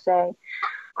 let's just say.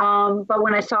 But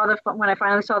when I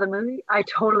finally saw the movie, I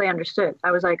totally understood.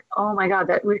 I was like, oh my God,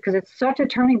 because it's such a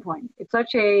turning point. It's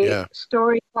such a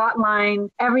story, plot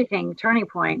line, everything turning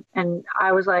point. And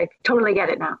I was like, totally get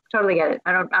it now. Totally get it.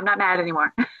 I'm not mad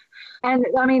anymore. And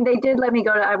I mean, they did let me go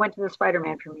I went to the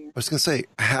Spider-Man premiere. I was going to say,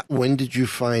 when did you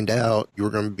find out you were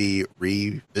going to be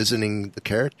revisiting the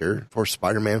character for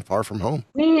Spider-Man Far From Home?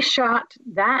 We shot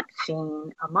that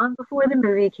scene a month before the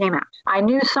movie came out. I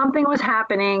knew something was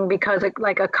happening because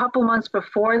like a couple months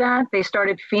before that, they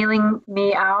started feeling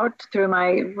me out through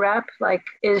my rep. Like,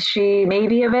 is she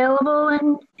maybe available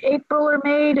in April or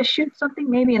May to shoot something?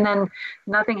 Maybe. And then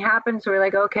nothing happened. So we're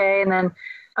like, okay. And then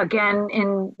again,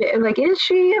 is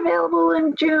she available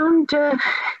in June to,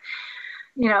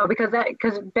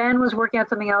 because Ben was working on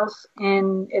something else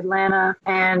in Atlanta.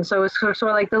 And so it's sort of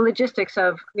like the logistics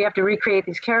of we have to recreate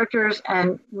these characters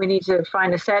and we need to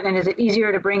find a set. And is it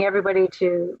easier to bring everybody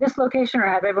to this location or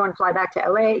have everyone fly back to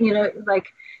LA?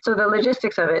 So the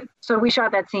logistics of it. So we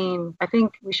shot that scene. I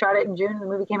think we shot it in June and the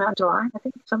movie came out in July. I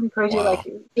think something crazy like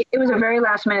it was a very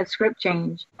last minute script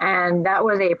change. And that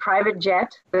was a private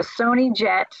jet, the Sony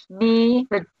jet, me,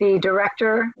 the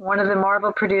director, one of the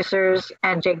Marvel producers,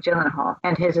 and Jake Gyllenhaal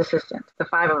and his assistant, the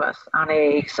five of us on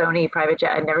a Sony private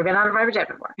jet. I'd never been on a private jet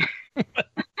before.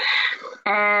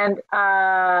 And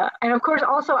of course,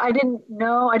 also I didn't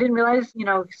realize,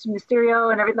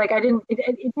 Mysterio and everything. Like I didn't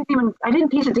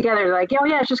piece it together. Like, oh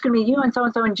yeah, it's just gonna be you and so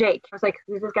and Jake. I was like,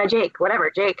 who's this guy Jake?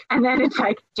 Whatever, Jake. And then it's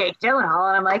like Jake Gyllenhaal,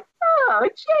 and I'm like, oh,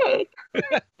 Jake.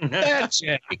 That's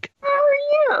Jake. How are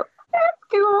you? That's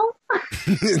cool.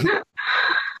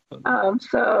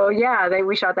 So yeah,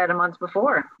 we shot that a month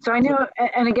before. So I knew,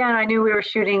 and again, I knew we were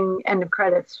shooting end of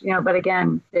credits, but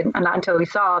again, not until we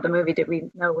saw the movie did we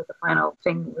know what the final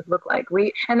thing would look like.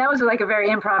 And that was like a very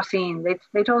improv scene.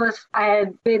 They told us they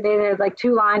had like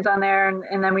 2 lines on there,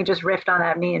 and then we just riffed on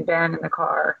that, me and Ben in the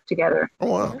car together. Oh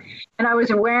wow! And I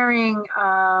was wearing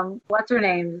what's her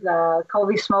name,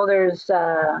 Colby Smulders,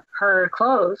 her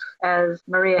clothes as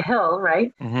Maria Hill,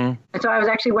 right? Mm-hmm. And so I was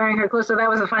actually wearing her clothes. So that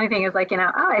was the funny thing is like,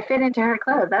 I fit into her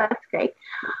clothes. That's great.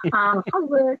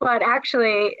 But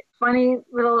actually, funny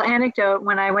little anecdote,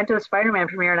 when I went to the Spider-Man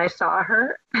premiere and I saw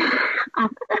her,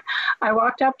 I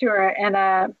walked up to her and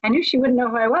I knew she wouldn't know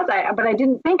who I was, but I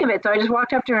didn't think of it. So I just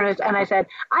walked up to her and I said,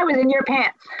 I was in your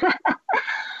pants.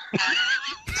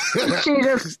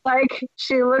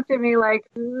 She looked at me like,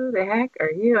 who the heck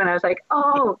are you? And I was like,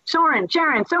 oh, Soren.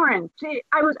 I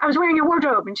was wearing your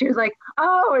wardrobe. And she was like,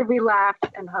 oh, and we laughed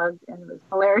and hugged and it was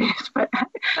hilarious. But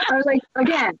I was like,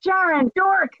 again, Sharon,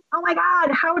 dork. Oh my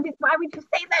God, why would you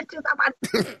say that to someone?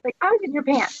 Like, I was in your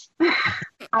pants.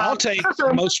 I'll take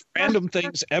the most random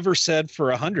things ever said for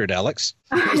 100, Alex.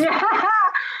 Yeah.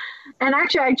 And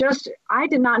actually, I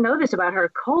did not know this about her.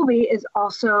 Colby is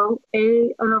also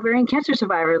an ovarian cancer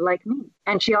survivor like me.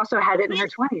 And she also had it in her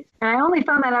 20s. And I only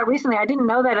found that out recently. I didn't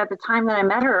know that at the time that I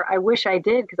met her. I wish I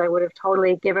did, because I would have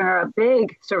totally given her a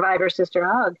big survivor sister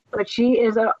hug. But she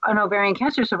is an ovarian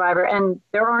cancer survivor. And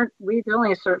there's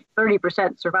only a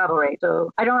 30% survival rate.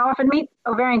 So I don't often meet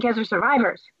ovarian cancer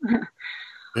survivors.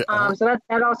 So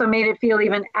that also made it feel,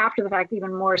 even after the fact,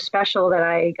 even more special that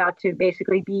I got to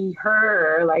basically be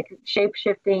her, like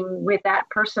shape-shifting with that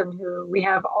person who we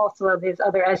have also this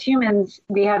other, as humans,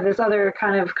 we have this other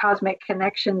kind of cosmic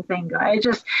connection thing.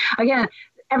 Again,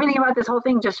 everything about this whole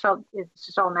thing it's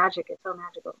just all magic. It's so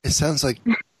magical. It sounds like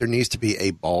there needs to be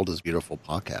a Bald is Beautiful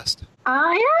podcast.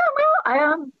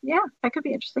 That could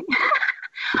be interesting.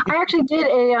 I actually did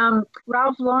a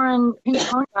Ralph Lauren Pink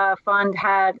Pony Fund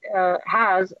has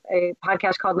a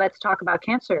podcast called Let's Talk About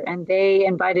Cancer, and they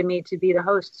invited me to be the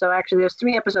host. So actually, there's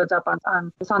 3 episodes up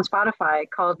on Spotify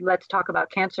called Let's Talk About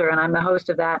Cancer, and I'm the host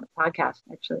of that podcast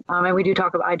actually. And I do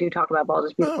talk about Bald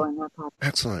is Beautiful in that podcast.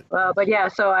 Excellent. But yeah,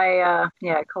 so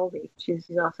Colby, she's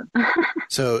awesome.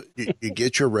 So you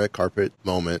get your red carpet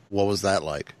moment. What was that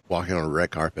like, walking on a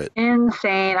red carpet?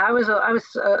 Insane. I was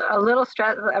a little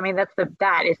stressed. I mean, that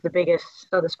is the biggest.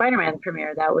 So the Spider-Man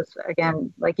premiere, that was,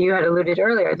 again, like you had alluded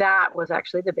earlier, that was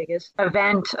actually the biggest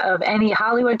event of any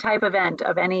Hollywood type event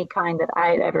of any kind that I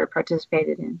had ever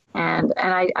participated in. And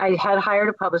I had hired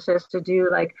a publicist to do,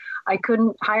 like, I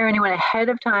couldn't hire anyone ahead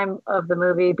of time of the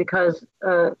movie because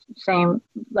same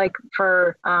like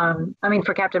for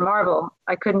Captain Marvel,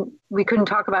 we couldn't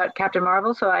talk about Captain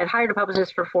Marvel. So I had hired a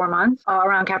publicist for 4 months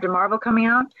around Captain Marvel coming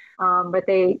out. but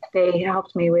they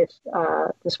helped me with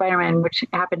the Spider-Man, which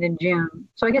happened in June.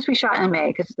 So I guess we shot in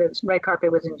May because the red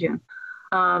carpet was in June.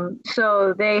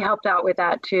 So they helped out with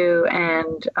that too.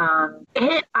 And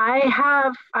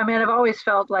I've always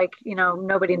felt like,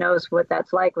 nobody knows what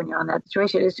that's like when you're on that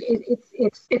situation.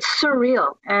 It's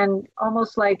surreal and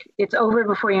almost like it's over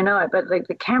before you know it. But like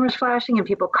the camera's flashing and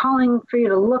people calling for you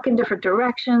to look in different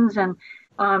directions, and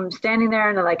standing there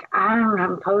and they're like,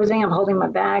 I'm posing, I'm holding my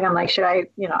bag. I'm like, should I,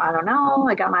 I don't know.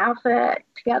 I got my outfit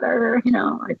together.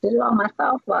 I did it all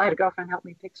myself. Well, I had a girlfriend help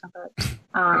me pick some of it.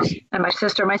 And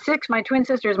my twin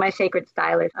sister is my sacred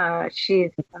stylist.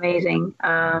 She's amazing.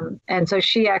 And so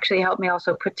she actually helped me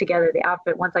also put together the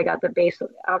outfit. Once I got the base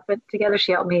outfit together,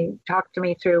 she helped me talk to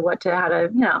me through how to,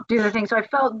 do the thing. So I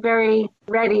felt very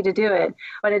ready to do it.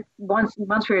 But once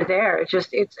we were there,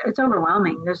 it's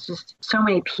overwhelming. There's just so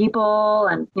many people,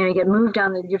 and you get moved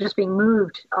you're just being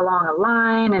moved along a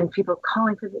line, and people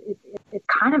calling for it's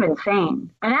kind of insane.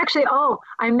 And actually,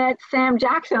 I met Sam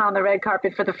Jackson on the red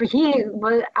carpet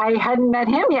I hadn't met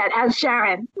him yet as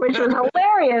Sharon, which was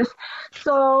hilarious.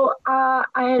 So I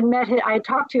had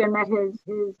talked to and met his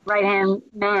right hand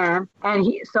man, and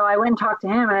so I went and talked to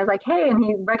him, and I was like, hey, and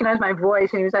he recognized my voice,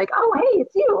 and he was like, oh, hey,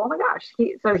 it's you. Oh my gosh.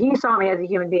 So he saw me as a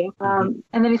human being. And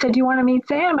then he said, do you want to meet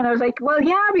Sam? And I was like, well,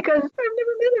 yeah, because I've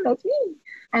never met him. That's me.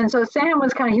 And so Sam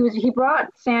was he brought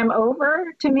Sam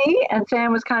over to me, and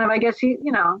Sam was kind of, I guess he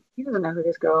doesn't know who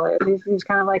this girl is. He's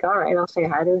kind of like, all right, I'll say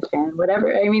hi to his fan,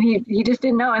 whatever. I mean, he just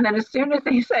didn't know. And then as soon as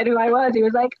they said who I was, he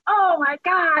was like, oh my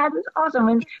God, it's awesome.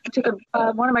 And he took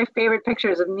one of my favorite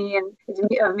pictures of me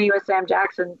with Sam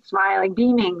Jackson smiling,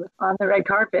 beaming on the red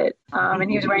carpet.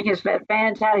 And he was wearing his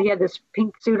Vans hat. He had this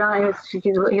pink suit on.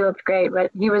 He looked great,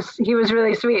 but he was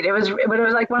really sweet. It was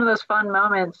like one of those fun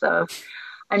moments of,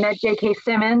 I met J.K.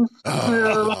 Simmons,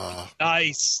 who...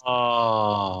 Nice.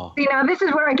 Oh. This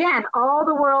is where, again, all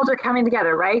the worlds are coming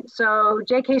together, right? So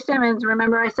J.K. Simmons,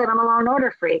 remember I said I'm a Law and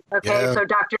Order freak. Okay, yeah. So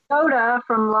Dr. Soda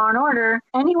from Law and Order,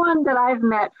 anyone that I've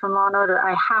met from Law and Order, I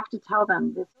have to tell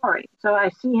them this story. So I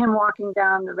see him walking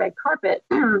down the red carpet,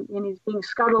 and he's being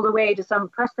scuttled away to some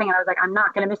press thing, and I was like, I'm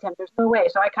not going to miss him. There's no way.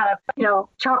 So I kind of,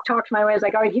 talked my way. I was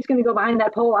like, all right, he's going to go behind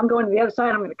that pole. I'm going to the other side.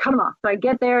 I'm going to cut him off. So I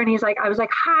get there, and I was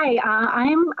like, hi,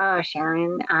 I'm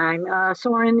Sharon. I'm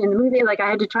Soren in the movie. Like, I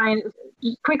had to try and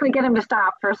quickly get him to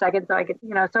stop for a second so I could,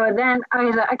 so then I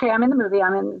was like, okay, I'm in the movie.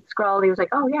 I'm in Skrull. He was like,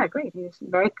 oh yeah, great. He was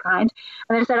very kind.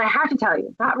 And then I said, I have to tell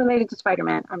you, not related to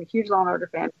Spider-Man. I'm a huge Law and Order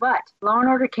fan, but Law and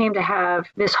Order came to have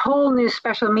this whole new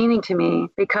special meaning to me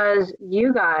because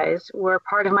you guys were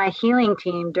part of my healing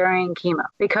team during chemo.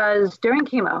 Because during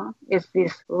chemo is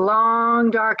this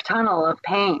long, dark tunnel of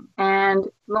pain. And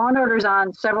Law and Order's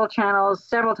on several channels,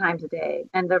 several times a day.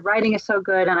 And the writing is so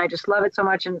good, and I just love it so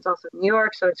much. And it's also New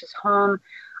York, so it's just home.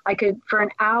 For an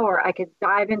hour, I could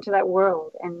dive into that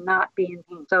world and not be in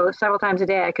pain. So several times a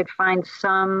day, I could find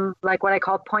some, like what I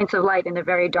call points of light in a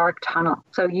very dark tunnel.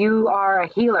 So you are a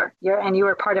healer, you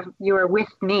were with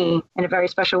me in a very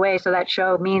special way. So that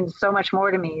show means so much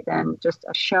more to me than just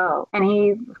a show. And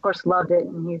he, of course, loved it.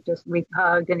 And we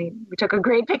hugged, and we took a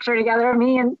great picture together of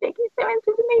me and J.K. Simmons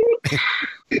is amazing.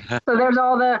 So there's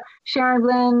all the Sharon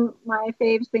Glynn, my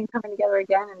faves thing coming together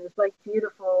again in this like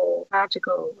beautiful,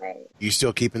 magical way. You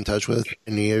still keep in touch with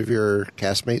any of your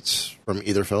castmates from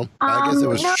either film? I guess it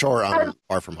was Shore on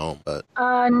Far From Home, but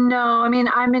no. I mean,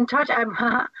 I'm in touch.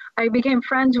 I became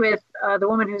friends with the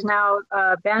woman who's now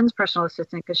Ben's personal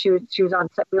assistant because she was on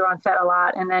set. We were on set a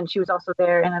lot, and then she was also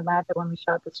there in Atlanta when we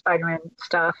shot the Spider-Man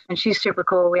stuff. And she's super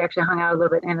cool. We actually hung out a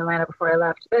little bit in Atlanta before I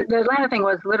left. The Atlanta thing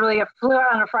was literally I flew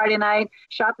out on a Friday night,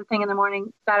 shot the thing in the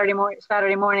morning, Saturday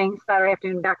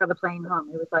afternoon, back on the plane home.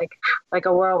 It was like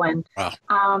a whirlwind. Wow.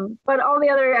 But all the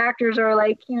other actors are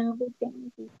like, big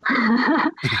famous people.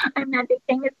 I'm not a big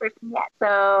famous person yet,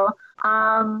 so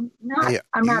I'm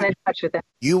not in touch with them.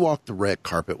 You walk the red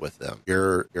carpet with them.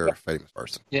 You're a famous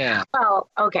person. Yeah. Well,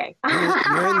 okay.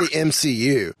 You're in the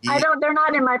MCU. They're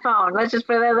not in my phone. Let's just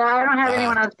put it that. I don't have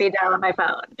anyone on speed dial on my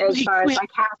phone as far as my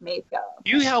castmates go.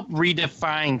 You help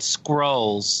redefine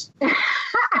Skrulls.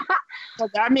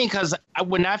 I mean, because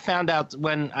when I found out,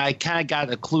 when I kind of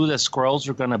got a clue that Skrulls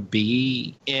were going to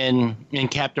be in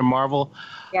Captain Marvel,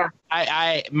 yeah,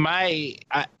 I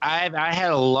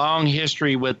had a long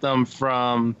history with them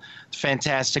from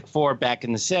Fantastic Four back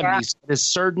in the 70s. Yeah. A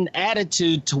certain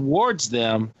attitude towards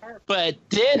them, but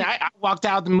then I walked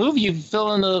out of the movie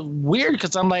feeling weird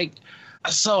because I'm like,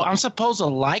 so I'm supposed to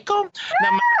like them?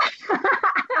 Now,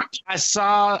 I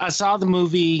saw the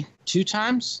movie 2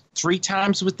 times, 3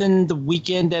 times within the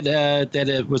weekend that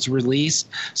it was released.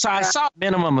 So I saw a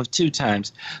minimum of 2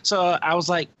 times. So I was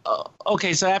like,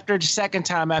 okay. So after the second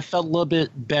time, I felt a little bit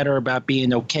better about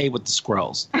being okay with the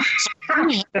Skrulls.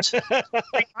 So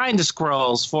behind the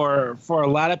Skrulls for a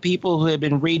lot of people who have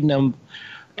been reading them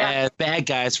as bad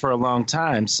guys for a long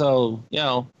time. So,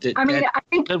 I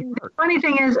think the funny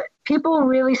thing is people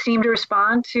really seem to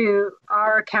respond to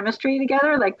our chemistry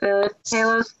together, like the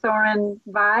Talos Thorin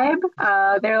vibe.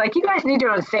 They're like, you guys need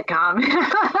your own sitcom.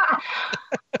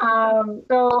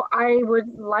 So I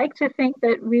would like to think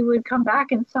that we would come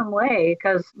back in some way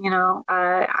because,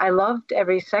 I loved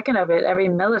every second of it, every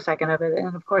millisecond of it.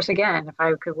 And of course, again, if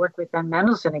I could work with Ben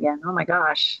Mendelsohn again, oh my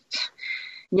gosh.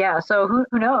 Yeah, so who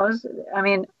knows? I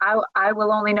mean, I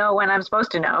will only know when I'm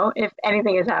supposed to know. If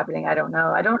anything is happening, I don't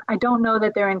know. I don't know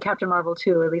that they're in Captain Marvel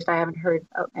 2, or at least I haven't heard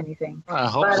of anything. I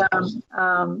hope so.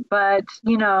 But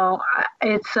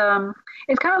it's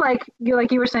kind of like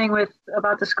you were saying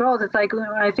about the Skrulls. It's like,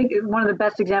 I think one of the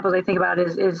best examples I think about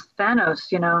is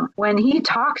Thanos. When he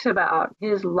talks about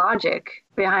his logic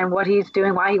behind what he's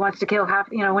doing, why he wants to kill half.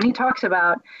 When he talks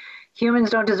about humans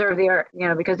don't deserve the earth,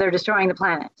 because they're destroying the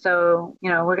planet. So,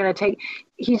 we're going to take,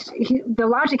 the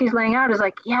logic he's laying out is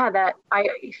like, he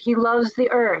loves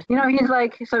the earth. He's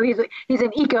like, so he's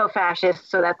an eco-fascist.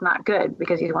 So that's not good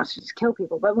because he wants to just kill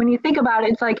people. But when you think about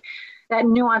it, it's like that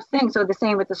nuanced thing. So the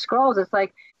same with the Skrulls, it's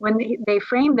like when they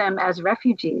frame them as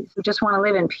refugees who just want to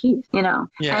live in peace, and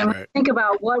when you think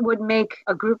about what would make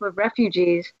a group of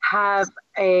refugees have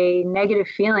a negative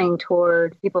feeling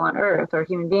toward people on Earth or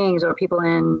human beings or people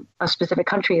in a specific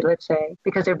country, let's say,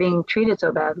 because they're being treated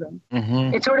so badly.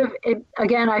 Mm-hmm. It's sort of,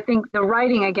 again, I think the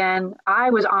writing, I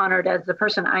was honored as the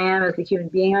person I am, as the human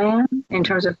being I am, in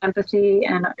terms of empathy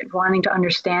and wanting to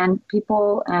understand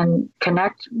people and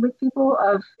connect with people,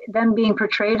 of them being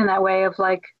portrayed in that way of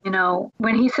like,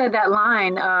 when he said that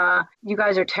line,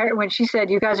 when she said,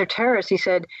 you guys are terrorists, he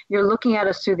said, you're looking at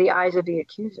us through the eyes of the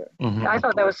accuser. Mm-hmm. I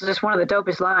thought that was just one of the dopest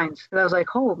lines. I was like,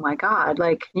 oh my God,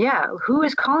 who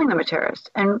is calling them a terrorist?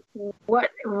 And what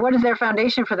is their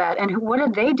foundation for that? And what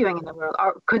are they doing in the world?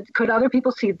 Could other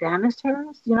people see them as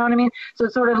terrorists? You know what I mean? So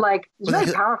it's sort of like, it's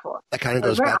very powerful. That kind of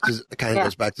goes back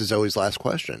to Zoe's last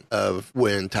question of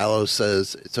when Talos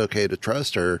says it's okay to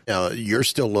trust her. You're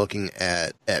still looking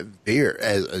at Veer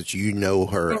as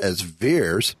her as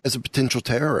Veers as a potential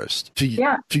terrorist to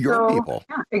your people.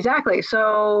 Yeah, exactly.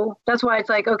 So that's why it's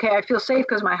like, okay, I feel safe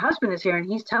because my husband is here and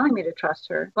he's telling me to trust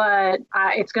her, but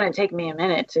it's going to take me a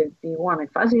minute to be warm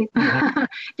and fuzzy. Mm-hmm.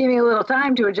 Give me a little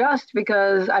time to adjust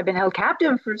because I've been held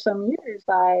captive for some years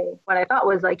by what I thought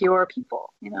was like your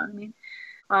people. You know what I mean?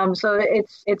 So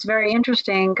it's very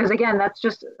interesting because, again, that's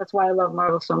why I love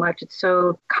Marvel so much. It's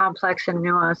so complex and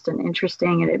nuanced and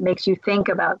interesting, and it makes you think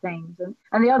about things.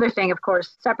 And the other thing, of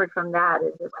course, separate from that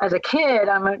is, as a kid,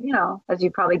 I'm as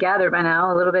you probably gathered by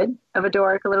now, a little bit of a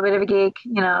dork, a little bit of a geek,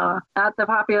 not the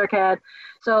popular kid.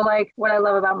 So, like, what I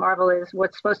love about Marvel is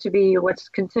what's supposed to be what's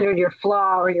considered your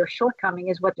flaw or your shortcoming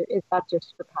is that's your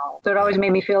superpower. So it always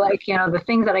made me feel like, the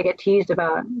things that I get teased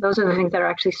about, those are the things that are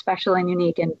actually special and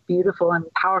unique and beautiful and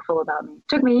powerful about me. It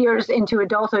took me years into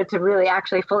adulthood to really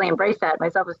actually fully embrace that. My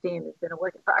self-esteem has been a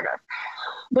work in progress.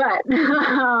 But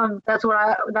that's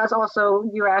also,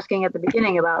 you were asking at the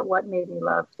beginning about what made me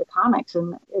love the comics.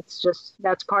 And it's just,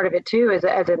 that's part of it too, as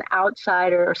an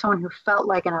outsider or someone who felt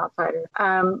like an outsider.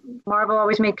 Marvel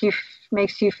always makes you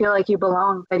feel like you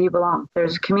belong, that you belong.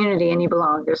 There's community and you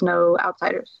belong. There's no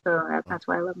outsiders. So that's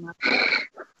why I love Marvel.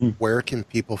 Where can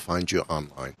people find you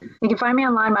online? You can find me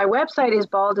online. My website is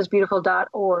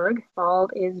baldisbeautiful.org,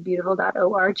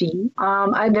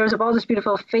 baldisbeautiful.org. There's a Bald is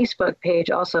Beautiful Facebook page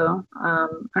also. I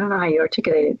don't know how you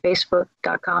articulate it.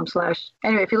 Facebook.com/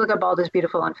 Anyway, if you look up Bald is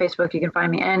Beautiful on Facebook, you can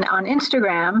find me. And on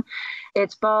Instagram,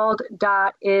 it's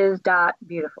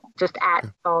bald.is.beautiful. Just at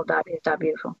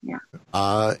bald.is.beautiful. Yeah.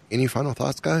 Any final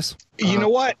thoughts, guys? You know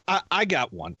what? I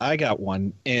got one.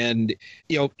 And,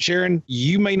 Sharon,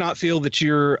 you may not feel that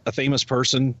you're a famous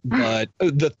person, but to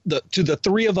the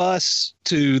three of us,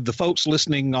 to the folks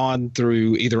listening on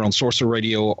through either on Sorcerer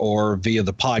Radio or via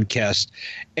the podcast,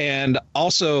 and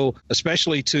also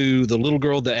especially to the little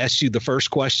girl that asked you the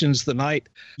first questions tonight,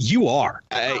 you are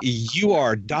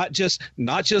not just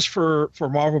for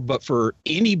Marvel, but for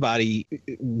anybody,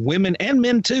 women and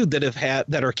men too,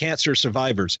 that are cancer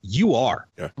survivors. You are.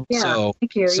 Yeah. So,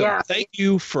 thank you. Thank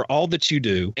you for all that you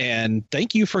do. And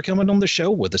thank you for coming on the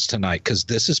show with us tonight, because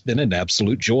this has been an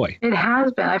absolute joy. It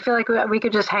has been. I feel like we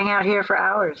could just hang out here for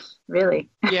hours, really.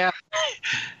 Yeah.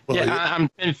 I'm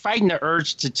been fighting the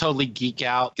urge to totally geek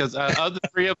out, because of the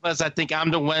three of us, I think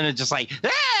I'm the one that's just like,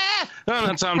 so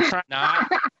I'm trying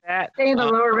not that. Stay in the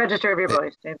lower register of your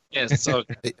voice. Yes. So,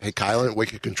 hey, Kylan, we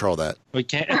can control that. We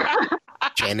can't.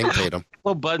 Channing Tatum.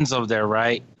 Little buttons over there,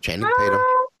 right? Channing Tatum.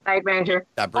 Night Ranger.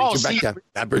 That brings you back down.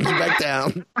 That brings you back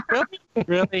down.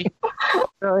 Really?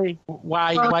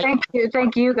 Why? Well, why?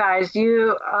 Thank you guys.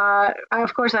 You,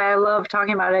 of course, I love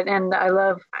talking about it, and I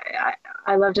love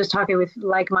just talking with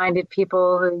like-minded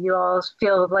people. You all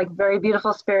feel like very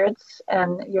beautiful spirits,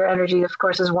 and your energy, of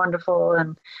course, is wonderful.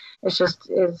 And it's just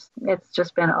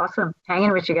been awesome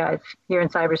hanging with you guys here in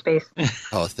cyberspace.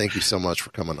 Oh, thank you so much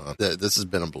for coming on. This has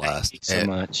been a blast. Thank you so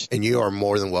much. And you are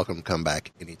more than welcome to come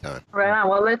back anytime. Right on.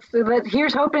 Well,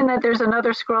 here's hoping that there's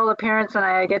another Skrull appearance and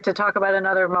I get to talk about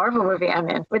another Marvel movie I'm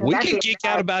in. We can geek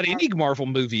out about any Marvel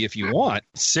movie if you want.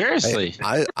 Seriously.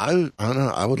 Hey, I don't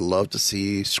know. I would love to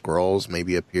see Skrulls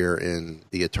maybe appear in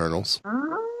the Eternals.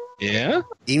 Yeah.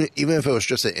 Even if it was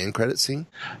just an end credit scene.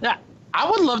 Yeah. I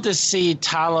would love to see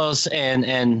Talos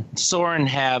and Soren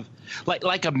have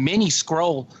like a mini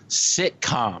Skrull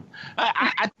sitcom.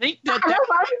 I think that. I know a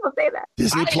lot of people say that.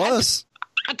 Disney Plus.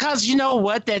 Because you know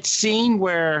what, that scene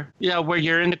where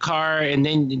you're in the car and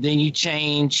then you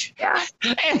change. Yeah.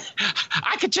 And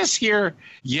I could just hear,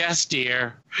 "Yes,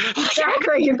 dear."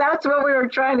 Exactly. That's what we were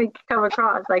trying to come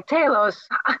across. Like, Talos,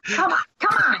 come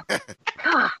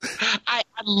on. I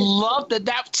love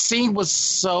that scene was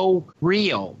so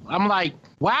real. I'm like,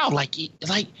 wow, like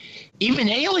even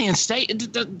aliens stay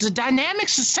the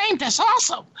dynamics the same. That's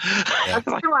awesome. Yeah.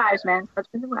 That's been wise, man. That's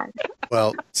been wise.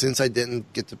 Well, since I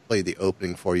didn't get to play the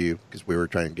opening for you because we were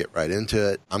trying to get right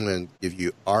into it, I'm going to give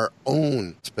you our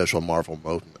own special Marvel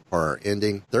moment for our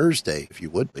ending Thursday, if you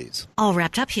would, please. All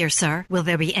wrapped up here, sir. Will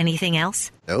there be anything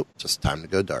else? Nope, just time to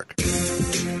go dark.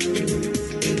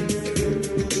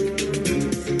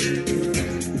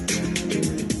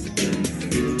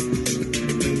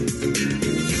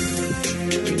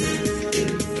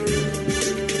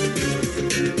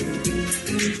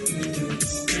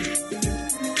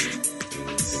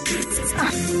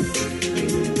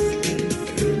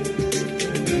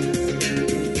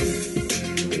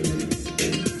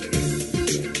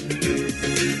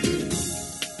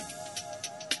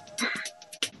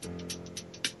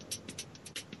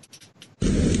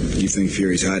 You think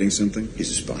Fury's hiding something?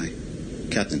 He's a spy.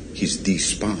 Captain, he's the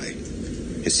spy.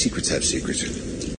 His secrets have secrets.